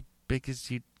 Not as big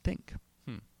as you'd think.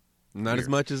 Not as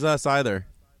much as us either.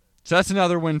 So that's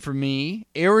another win for me.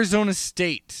 Arizona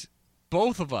State.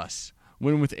 Both of us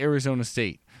went with Arizona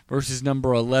State versus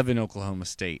number 11 Oklahoma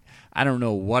State. I don't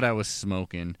know what I was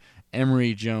smoking.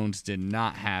 Emory Jones did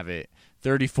not have it.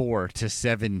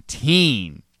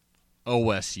 34-17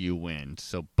 OSU win.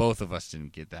 So both of us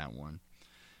didn't get that one.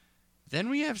 Then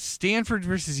we have Stanford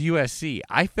versus USC.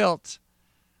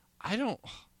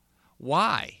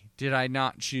 Why did I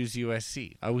not choose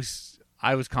USC? I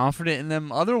was confident in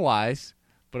them otherwise,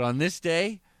 but on this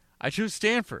day, I chose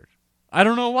Stanford. I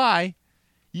don't know why.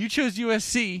 You chose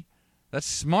USC. That's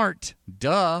smart.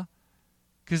 Duh.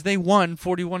 Because they won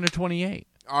 41-28.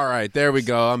 All right, there we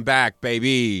go. I'm back,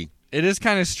 baby. It is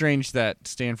kind of strange that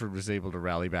Stanford was able to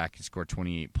rally back and score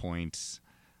 28 points.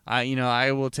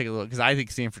 I will take a look because I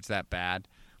think Stanford's that bad.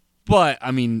 But,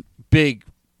 I mean, big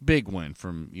win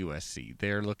from USC.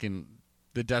 They're looking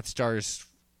 – the Death Star is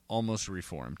almost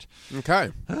reformed.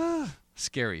 Okay.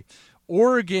 Scary.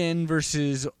 Oregon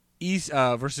versus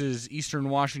Eastern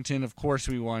Washington. Of course,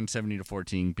 we won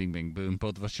 70-14. Bing, bing, boom.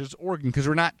 Both of us chose Oregon because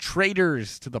we're not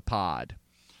traitors to the pod.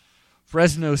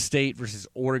 Fresno State versus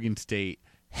Oregon State.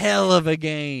 Hell of a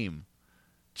game.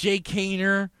 Jay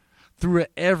Kaner threw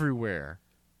it everywhere.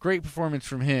 Great performance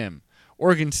from him.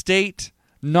 Oregon State,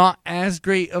 not as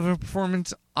great of a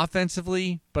performance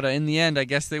offensively, but in the end, I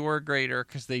guess they were greater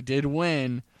because they did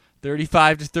win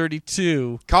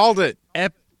 35-32. Called it.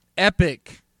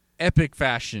 Epic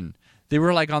fashion. They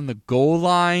were like on the goal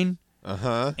line,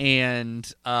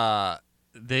 and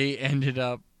they ended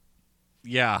up.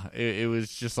 Yeah, it was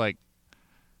just like,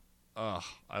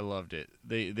 I loved it.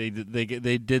 They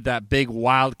did that big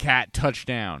Wildcat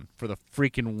touchdown for the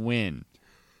freaking win.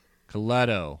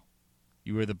 Coletto,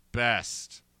 you were the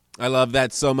best. I love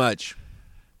that so much.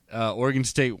 Oregon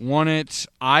State won it.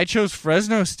 I chose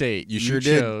Fresno State. You sure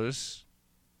did. chose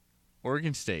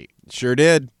Oregon State. Sure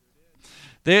did.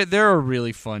 They're a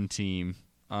really fun team.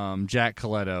 Jack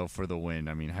Coletto for the win.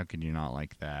 I mean, how could you not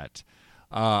like that?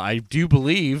 I do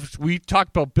believe we talked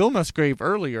about Bill Musgrave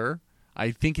earlier.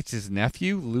 I think it's his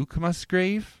nephew, Luke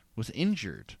Musgrave, was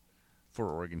injured for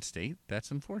Oregon State.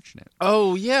 That's unfortunate.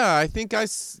 Oh, yeah. I think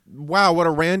wow, what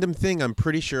a random thing I'm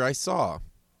pretty sure I saw.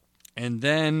 And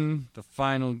then the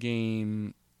final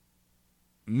game,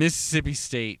 Mississippi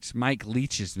State, Mike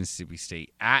Leach's Mississippi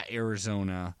State at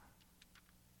Arizona.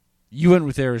 You went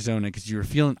with Arizona because you were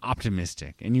feeling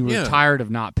optimistic and you were tired of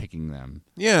not picking them.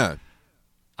 Yeah.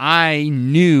 I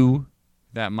knew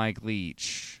that Mike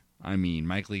Leach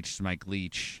is Mike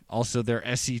Leach. Also,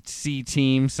 their SEC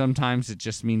team, sometimes it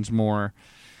just means more.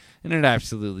 And it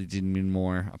absolutely didn't mean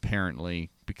more, apparently,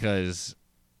 because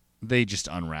they just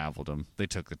unraveled them. They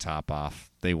took the top off.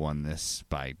 They won this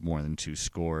by more than 2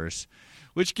 scores,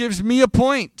 which gives me a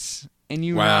point. And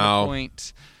you had a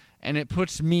point. And it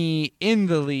puts me in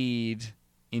the lead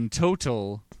in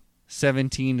total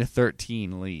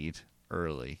 17-13 lead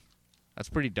early. That's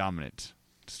pretty dominant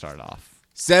to start off.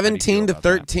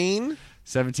 17-13?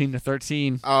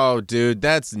 17-13. Oh, dude,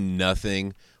 that's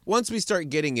nothing. Once we start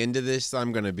getting into this,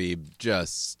 I'm going to be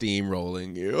just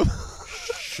steamrolling you.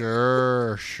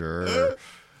 Sure.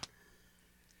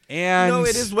 And no,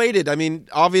 it is weighted. I mean,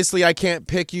 obviously I can't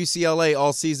pick UCLA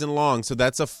all season long, so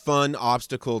that's a fun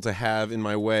obstacle to have in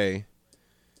my way.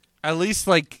 At least,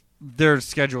 like, their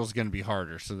schedule is going to be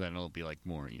harder, so then it'll be, like,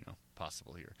 more,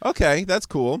 possible here. Okay, that's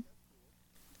cool.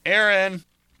 Aaron,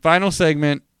 final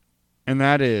segment, and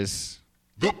that is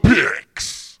The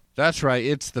picks. That's right,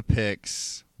 it's the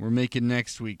picks. We're making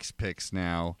next week's picks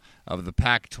now of the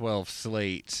Pac-12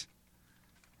 slate,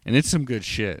 and it's some good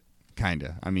shit, kind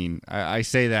of. I mean, I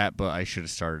say that, but I should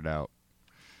have started out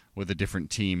with a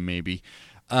different team, maybe.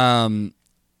 Well,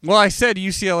 I said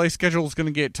UCLA schedule is going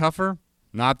to get tougher.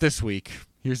 Not this week.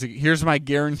 Here's my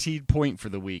guaranteed point for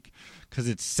the week, because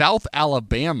it's South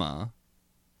Alabama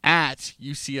at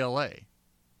UCLA.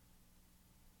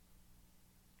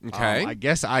 Okay. I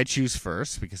guess I choose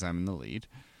first because I'm in the lead.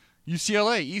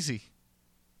 UCLA, easy.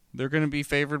 They're going to be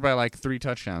favored by like 3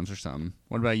 touchdowns or something.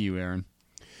 What about you, Aaron?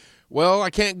 Well, I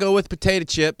can't go with potato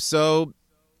chip, so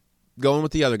going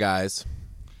with the other guys.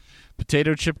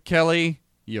 Potato Chip Kelly,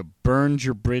 you burned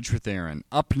your bridge with Aaron.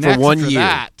 Up next for 1 for year.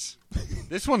 That.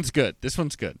 This one's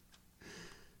good.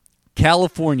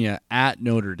 California at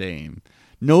Notre Dame.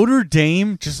 Notre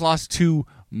Dame just lost to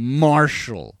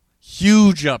Marshall.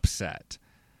 Huge upset.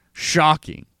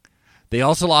 Shocking. They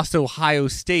also lost to Ohio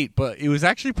State, but it was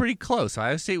actually pretty close.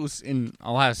 Ohio State's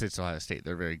Ohio State.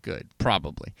 They're very good,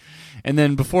 probably. And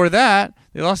then before that,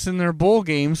 they lost in their bowl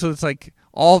game, so it's like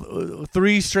all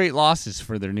 3 straight losses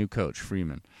for their new coach,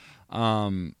 Freeman.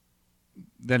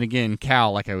 Then again,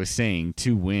 Cal, like I was saying,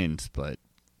 2 wins, but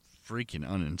freaking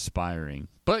uninspiring.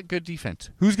 But good defense.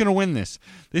 Who's going to win this?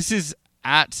 This is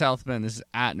at South Bend. This is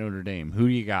at Notre Dame. Who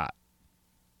do you got?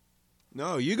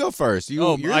 No, you go first. I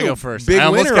go first. Big I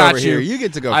almost winner got over you. here. You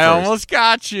get to go I first. almost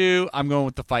got you. I'm going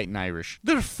with the Fighting Irish.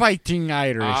 They're Fighting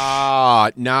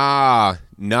Irish.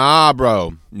 Nah,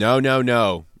 bro.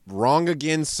 No. Wrong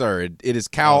again, sir. It is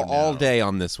Cal all day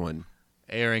on this one.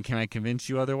 Aaron, can I convince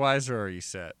you otherwise, or are you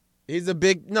set?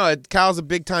 Cal's a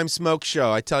big-time smoke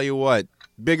show. I tell you what.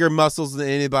 Bigger muscles than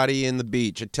anybody in the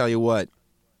beach. I tell you what.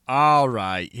 All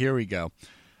right, here we go.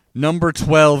 Number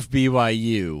 12,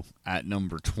 BYU at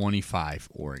number 25,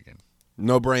 Oregon.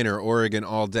 No-brainer, Oregon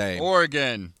all day.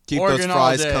 Oregon. Keep Oregon those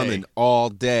fries all day. coming all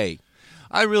day.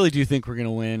 I really do think we're going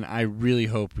to win. I really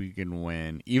hope we can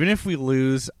win. Even if we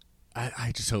lose,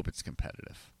 I just hope it's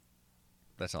competitive.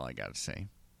 That's all I got to say.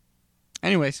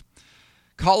 Anyways,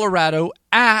 Colorado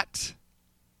at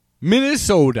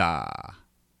Minnesota.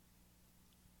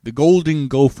 The Golden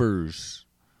Gophers.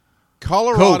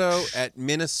 Colorado Coach. at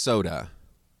Minnesota.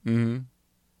 Mm-hmm.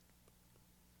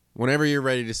 Whenever you're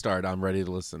ready to start, I'm ready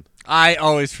to listen. I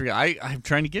always forget. I'm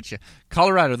trying to get you.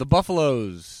 Colorado, the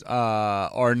Buffaloes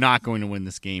are not going to win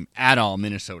this game at all.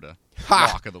 Minnesota.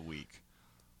 Lock of the week.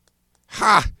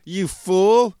 Ha! You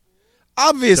fool!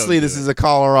 Obviously, this is a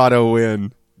Colorado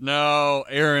win. No,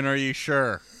 Aaron, are you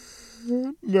sure?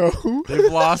 No.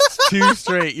 They've lost 2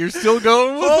 straight. You're still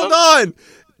going with Hold them? on.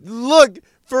 Look,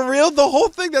 for real, the whole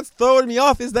thing that's throwing me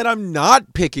off is that I'm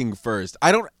not picking first.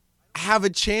 I don't have a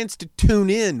chance to tune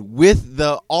in with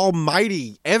the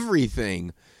almighty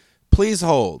everything. Please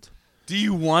hold. Do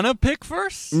you want to pick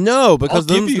first? No, because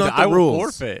I'll give those you not that. the I rules. will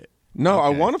forfeit. No, I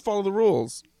Okay. want to follow the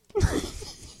rules.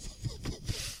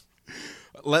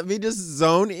 Let me just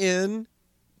zone in.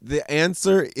 The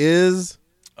answer is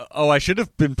I should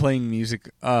have been playing music.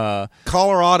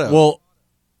 Colorado. Well,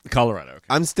 Colorado. Okay.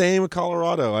 I'm staying with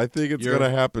Colorado. I think it's going to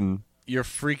happen. You're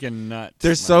freaking nuts.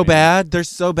 They're so bad. They're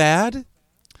so bad.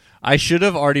 I should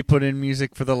have already put in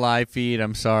music for the live feed.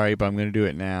 I'm sorry, but I'm going to do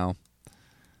it now.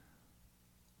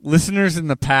 Listeners in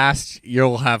the past,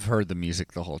 you'll have heard the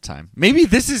music the whole time. Maybe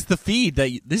this is the feed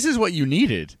this is what you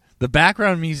needed. The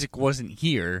background music wasn't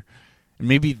here, and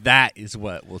maybe that is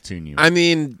what will tune you. I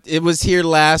mean, it was here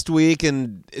last week,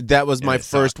 and that was my it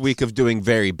first sucks. week of doing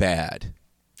very bad.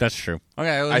 That's true.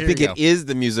 Okay, well, I here think you it go. is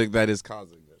the music that is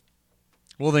causing it.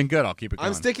 Well, then good. I'll keep it going.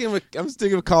 I'm sticking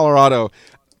with Colorado.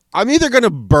 I'm either going to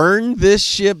burn this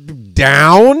ship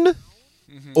down,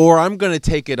 or I'm going to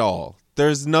take it all.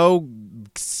 There's no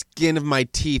skin of my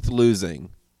teeth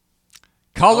losing.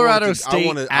 Colorado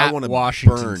State I wanna at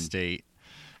Washington burn. State.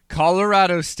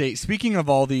 Colorado State. Speaking of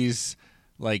all these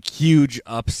like huge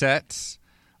upsets,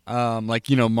 like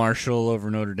Marshall over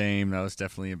Notre Dame, that was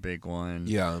definitely a big one.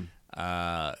 Yeah.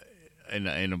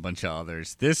 And a bunch of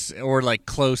others. This or like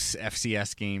close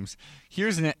FCS games.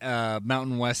 Here's a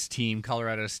Mountain West team,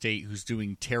 Colorado State, who's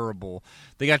doing terrible.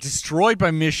 They got destroyed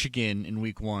by Michigan in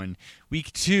week 1.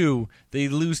 Week 2, they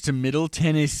lose to Middle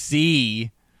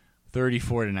Tennessee,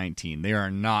 34-19. They are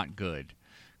not good.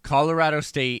 Colorado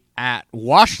State at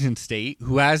Washington State,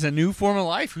 who has a new form of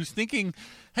life, who's thinking,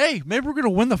 hey, maybe we're going to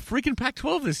win the freaking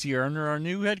Pac-12 this year under our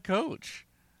new head coach.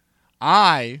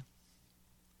 I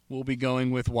will be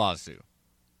going with Wazoo.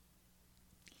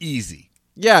 Easy.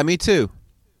 Yeah, me too.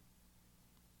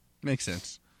 Makes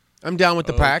sense. I'm down with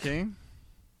the pack. Okay.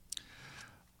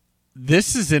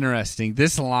 This is interesting.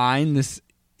 This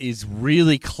is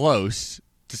really close,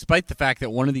 despite the fact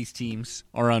that one of these teams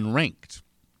are unranked.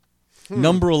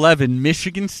 Number 11,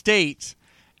 Michigan State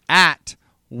at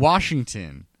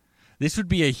Washington. This would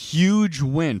be a huge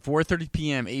win. 4:30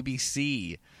 p.m.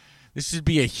 ABC. This would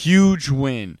be a huge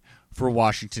win for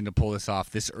Washington to pull this off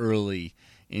this early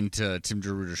into Tim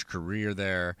DeRuyter's career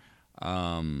there.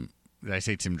 Did I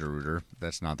say Tim DeRuyter?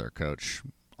 That's not their coach.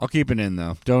 I'll keep it in,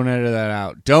 though. Don't edit that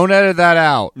out. Don't edit that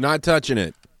out. Not touching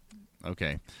it.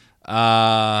 Okay.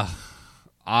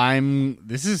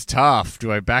 This is tough.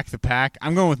 Do I back the pack?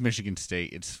 I'm going with Michigan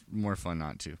State. It's more fun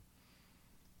not to.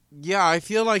 Yeah, I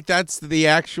feel like that's the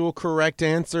actual correct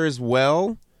answer as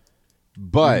well.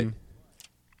 But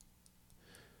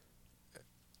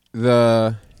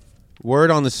the word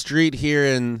on the street here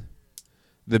in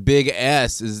the Big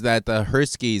S is that the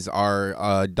Huskies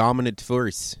are dominant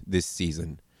force this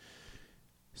season.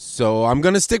 So I'm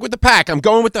going to stick with the pack. I'm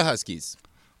going with the Huskies.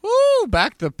 Woo,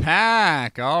 back the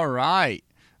pack. All right.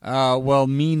 Well,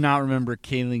 me not remember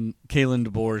Kalen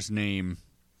DeBoer's name,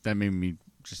 that made me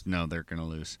just know they're going to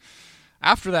lose.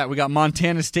 After that, we got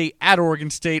Montana State at Oregon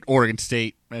State. Oregon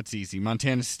State, that's easy.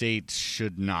 Montana State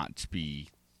should not be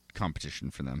competition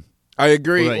for them. I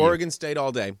agree. What about you? Oregon State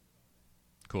all day.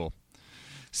 Cool.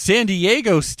 San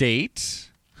Diego State,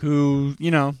 who,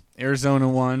 Arizona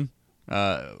won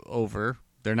over.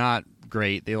 They're not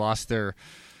great. They lost the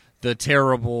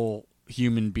terrible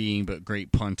human being but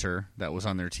great punter that was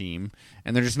on their team.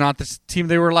 And they're just not the team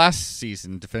they were last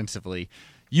season defensively.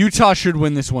 Utah should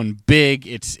win this one big.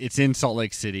 It's in Salt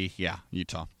Lake City. Yeah,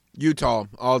 Utah. Utah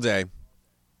all day.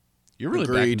 You're really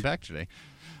Agreed. back today.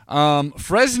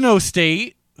 Fresno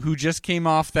State, who just came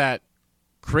off that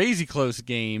crazy close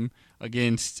game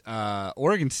against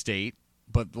Oregon State,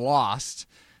 but lost.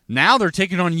 Now they're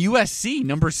taking on USC,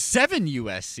 number 7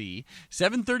 USC,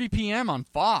 7:30 p.m. on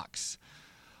Fox.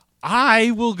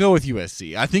 I will go with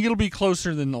USC. I think it'll be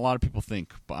closer than a lot of people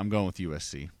think, but I'm going with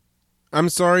USC. I'm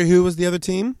sorry, who was the other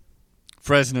team?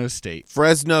 Fresno State.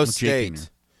 Fresno With Jake State.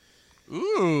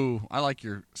 Ooh, I like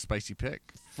your spicy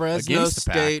pick. Fresno Against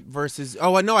the pack. State versus...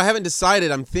 Oh, no, I haven't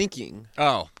decided. I'm thinking.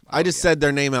 I just said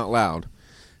their name out loud.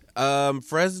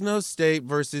 Fresno State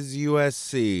versus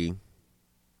USC.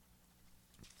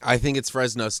 I think it's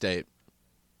Fresno State.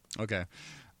 Okay.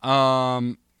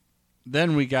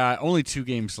 Then we got only 2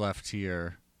 games left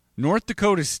here. North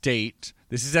Dakota State.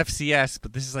 This is FCS,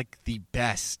 but this is like the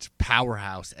best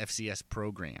powerhouse FCS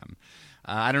program.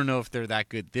 I don't know if they're that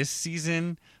good this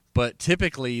season, but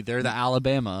typically they're the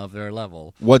Alabama of their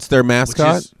level. What's their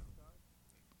mascot? Which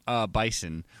is,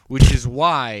 Bison, which is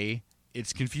why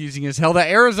it's confusing as hell that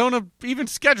Arizona even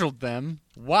scheduled them.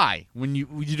 Why? When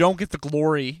you don't get the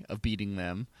glory of beating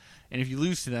them, and if you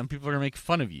lose to them, people are going to make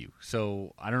fun of you.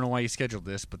 So I don't know why you scheduled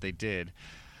this, but they did.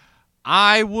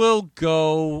 I'm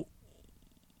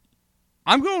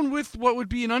going with what would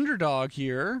be an underdog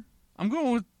here. I'm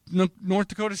going with North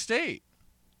Dakota State.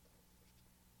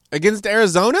 Against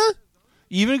Arizona?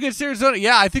 Even against Arizona.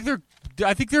 Yeah, I think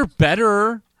they're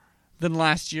better than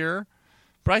last year,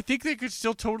 But I think they could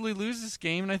still totally lose this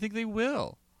game, and I think they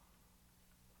will.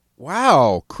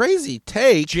 Wow, crazy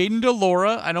take. Jaden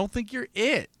DeLora, I don't think you're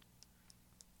it.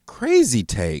 Crazy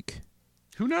take.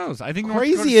 Who knows? I think North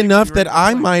Dakota Crazy State enough could be that ready to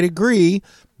I play. might agree,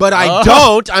 but I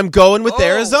don't. I'm going with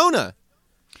Arizona.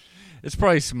 It's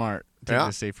probably smart to Yeah. take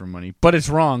the safer money, but it's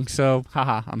wrong. So,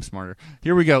 haha, I'm smarter.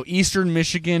 Here we go. Eastern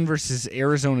Michigan versus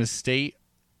Arizona State,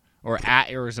 or at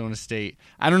Arizona State.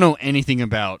 I don't know anything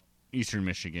about Eastern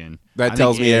Michigan. That I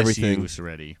tells think me ASU everything. is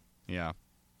ready. Yeah.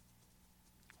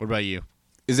 What about you?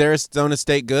 Is Arizona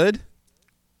State good?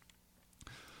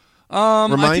 I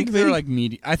Remind think they're me?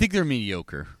 like I think they're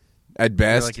mediocre. At They're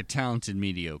best. like a talented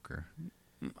mediocre.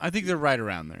 I think they're right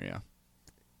around there. Yeah.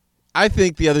 I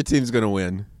think the other team's going to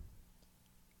win.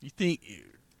 You think,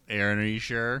 Aaron? Are you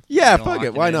sure? Yeah, You gonna fuck lock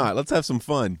it. Why in? not? Let's have some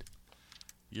fun.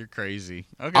 You're crazy.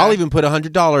 Okay. I'll even put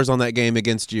 $100 on that game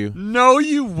against you. No,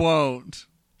 you won't.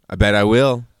 I bet I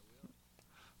will.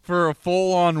 For a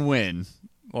full-on win,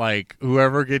 like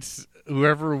whoever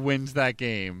wins that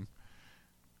game,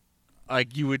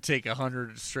 like you would take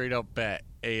 100 straight up bet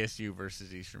ASU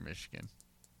versus Eastern Michigan.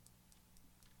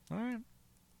 All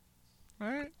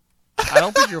right. I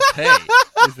don't think your pay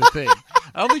is the thing.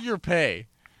 I don't think your pay.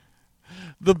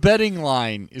 The betting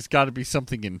line has got to be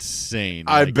something insane.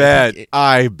 I Like,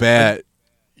 bet.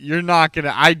 You're not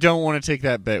gonna. I don't want to take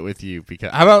that bet with you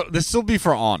because. How about this? Will be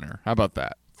for honor. How about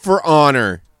that? For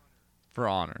honor. For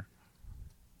honor.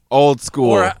 Old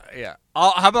school. Or yeah.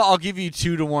 How about I'll give you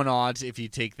 2-1 odds if you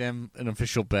take them an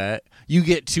official bet. You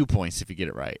get 2 points if you get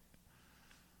it right.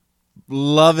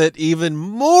 Love it even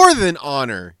more than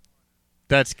honor.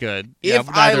 That's good. If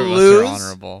yeah, I neither of us lose- are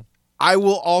honorable. I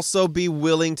will also be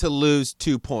willing to lose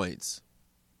 2 points.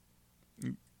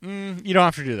 You don't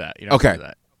have to do that. You don't have to do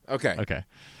that. Okay. Okay.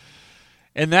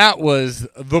 And that was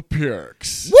the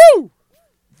Pyrrhs. Woo!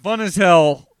 Fun as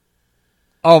hell.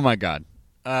 Oh my god.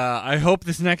 I hope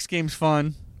this next game's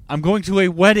fun. I'm going to a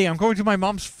wedding. I'm going to my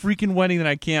mom's freaking wedding that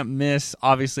I can't miss.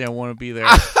 Obviously, I want to be there.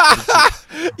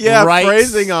 Yeah, Right.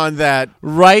 phrasing on that.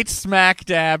 Right smack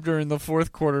dab during the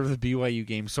fourth quarter of the BYU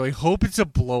game. So I hope it's a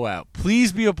blowout.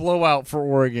 Please be a blowout for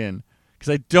Oregon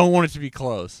because I don't want it to be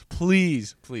close.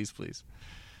 Please, please, please.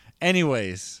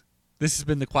 Anyways, this has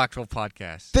been the Quack 12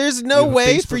 podcast. There's We no have a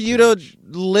way Facebook for you page. to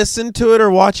listen to it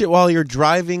or watch it while you're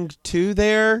driving to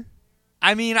there.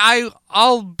 I mean,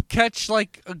 I'll catch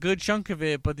like a good chunk of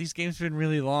it, but these games have been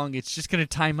really long. It's just going to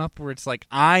time up where it's like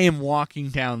I am walking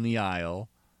down the aisle,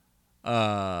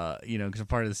 because I'm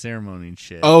part of the ceremony and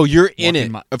shit. Oh, you're in Walking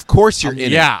it. my- Of course you're in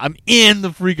it. Yeah, I'm in the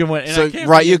freaking wedding. and So I can't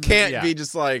right, be you in the- can't yeah. be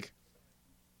just like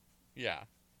Yeah.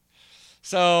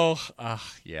 So,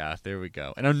 yeah, there we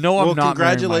go. And I know well, I'm not marrying my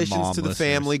congratulations mom, to the listeners.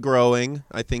 family growing.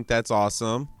 I think that's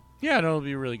awesome. Yeah, it'll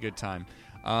be a really good time.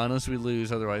 Unless we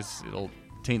lose, otherwise it'll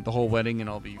taint the whole wedding and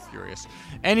I'll be furious.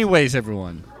 Anyways,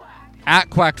 everyone, at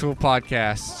Quack 12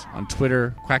 Podcast on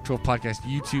Twitter, Quack 12 Podcast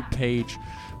YouTube page.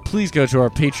 Please go to our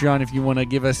Patreon if you want to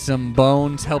give us some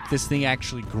bones, help this thing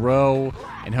actually grow,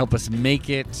 and help us make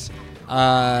it.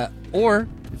 Or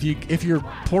if you're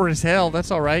poor as hell,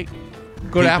 that's all right.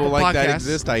 Go to People Apple like Podcasts. that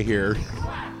exist, I hear.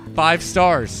 5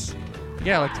 stars.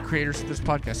 Yeah, like the creators of this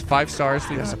podcast. 5 stars.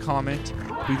 Leave us a comment.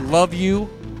 We love you.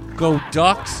 Go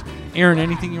Ducks. Aaron,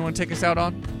 anything you want to take us out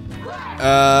on?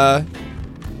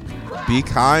 Be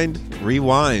kind,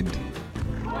 rewind.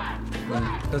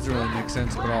 Doesn't really make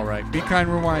sense, but all right. Be kind,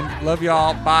 rewind. Love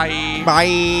y'all. Bye.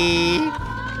 Bye.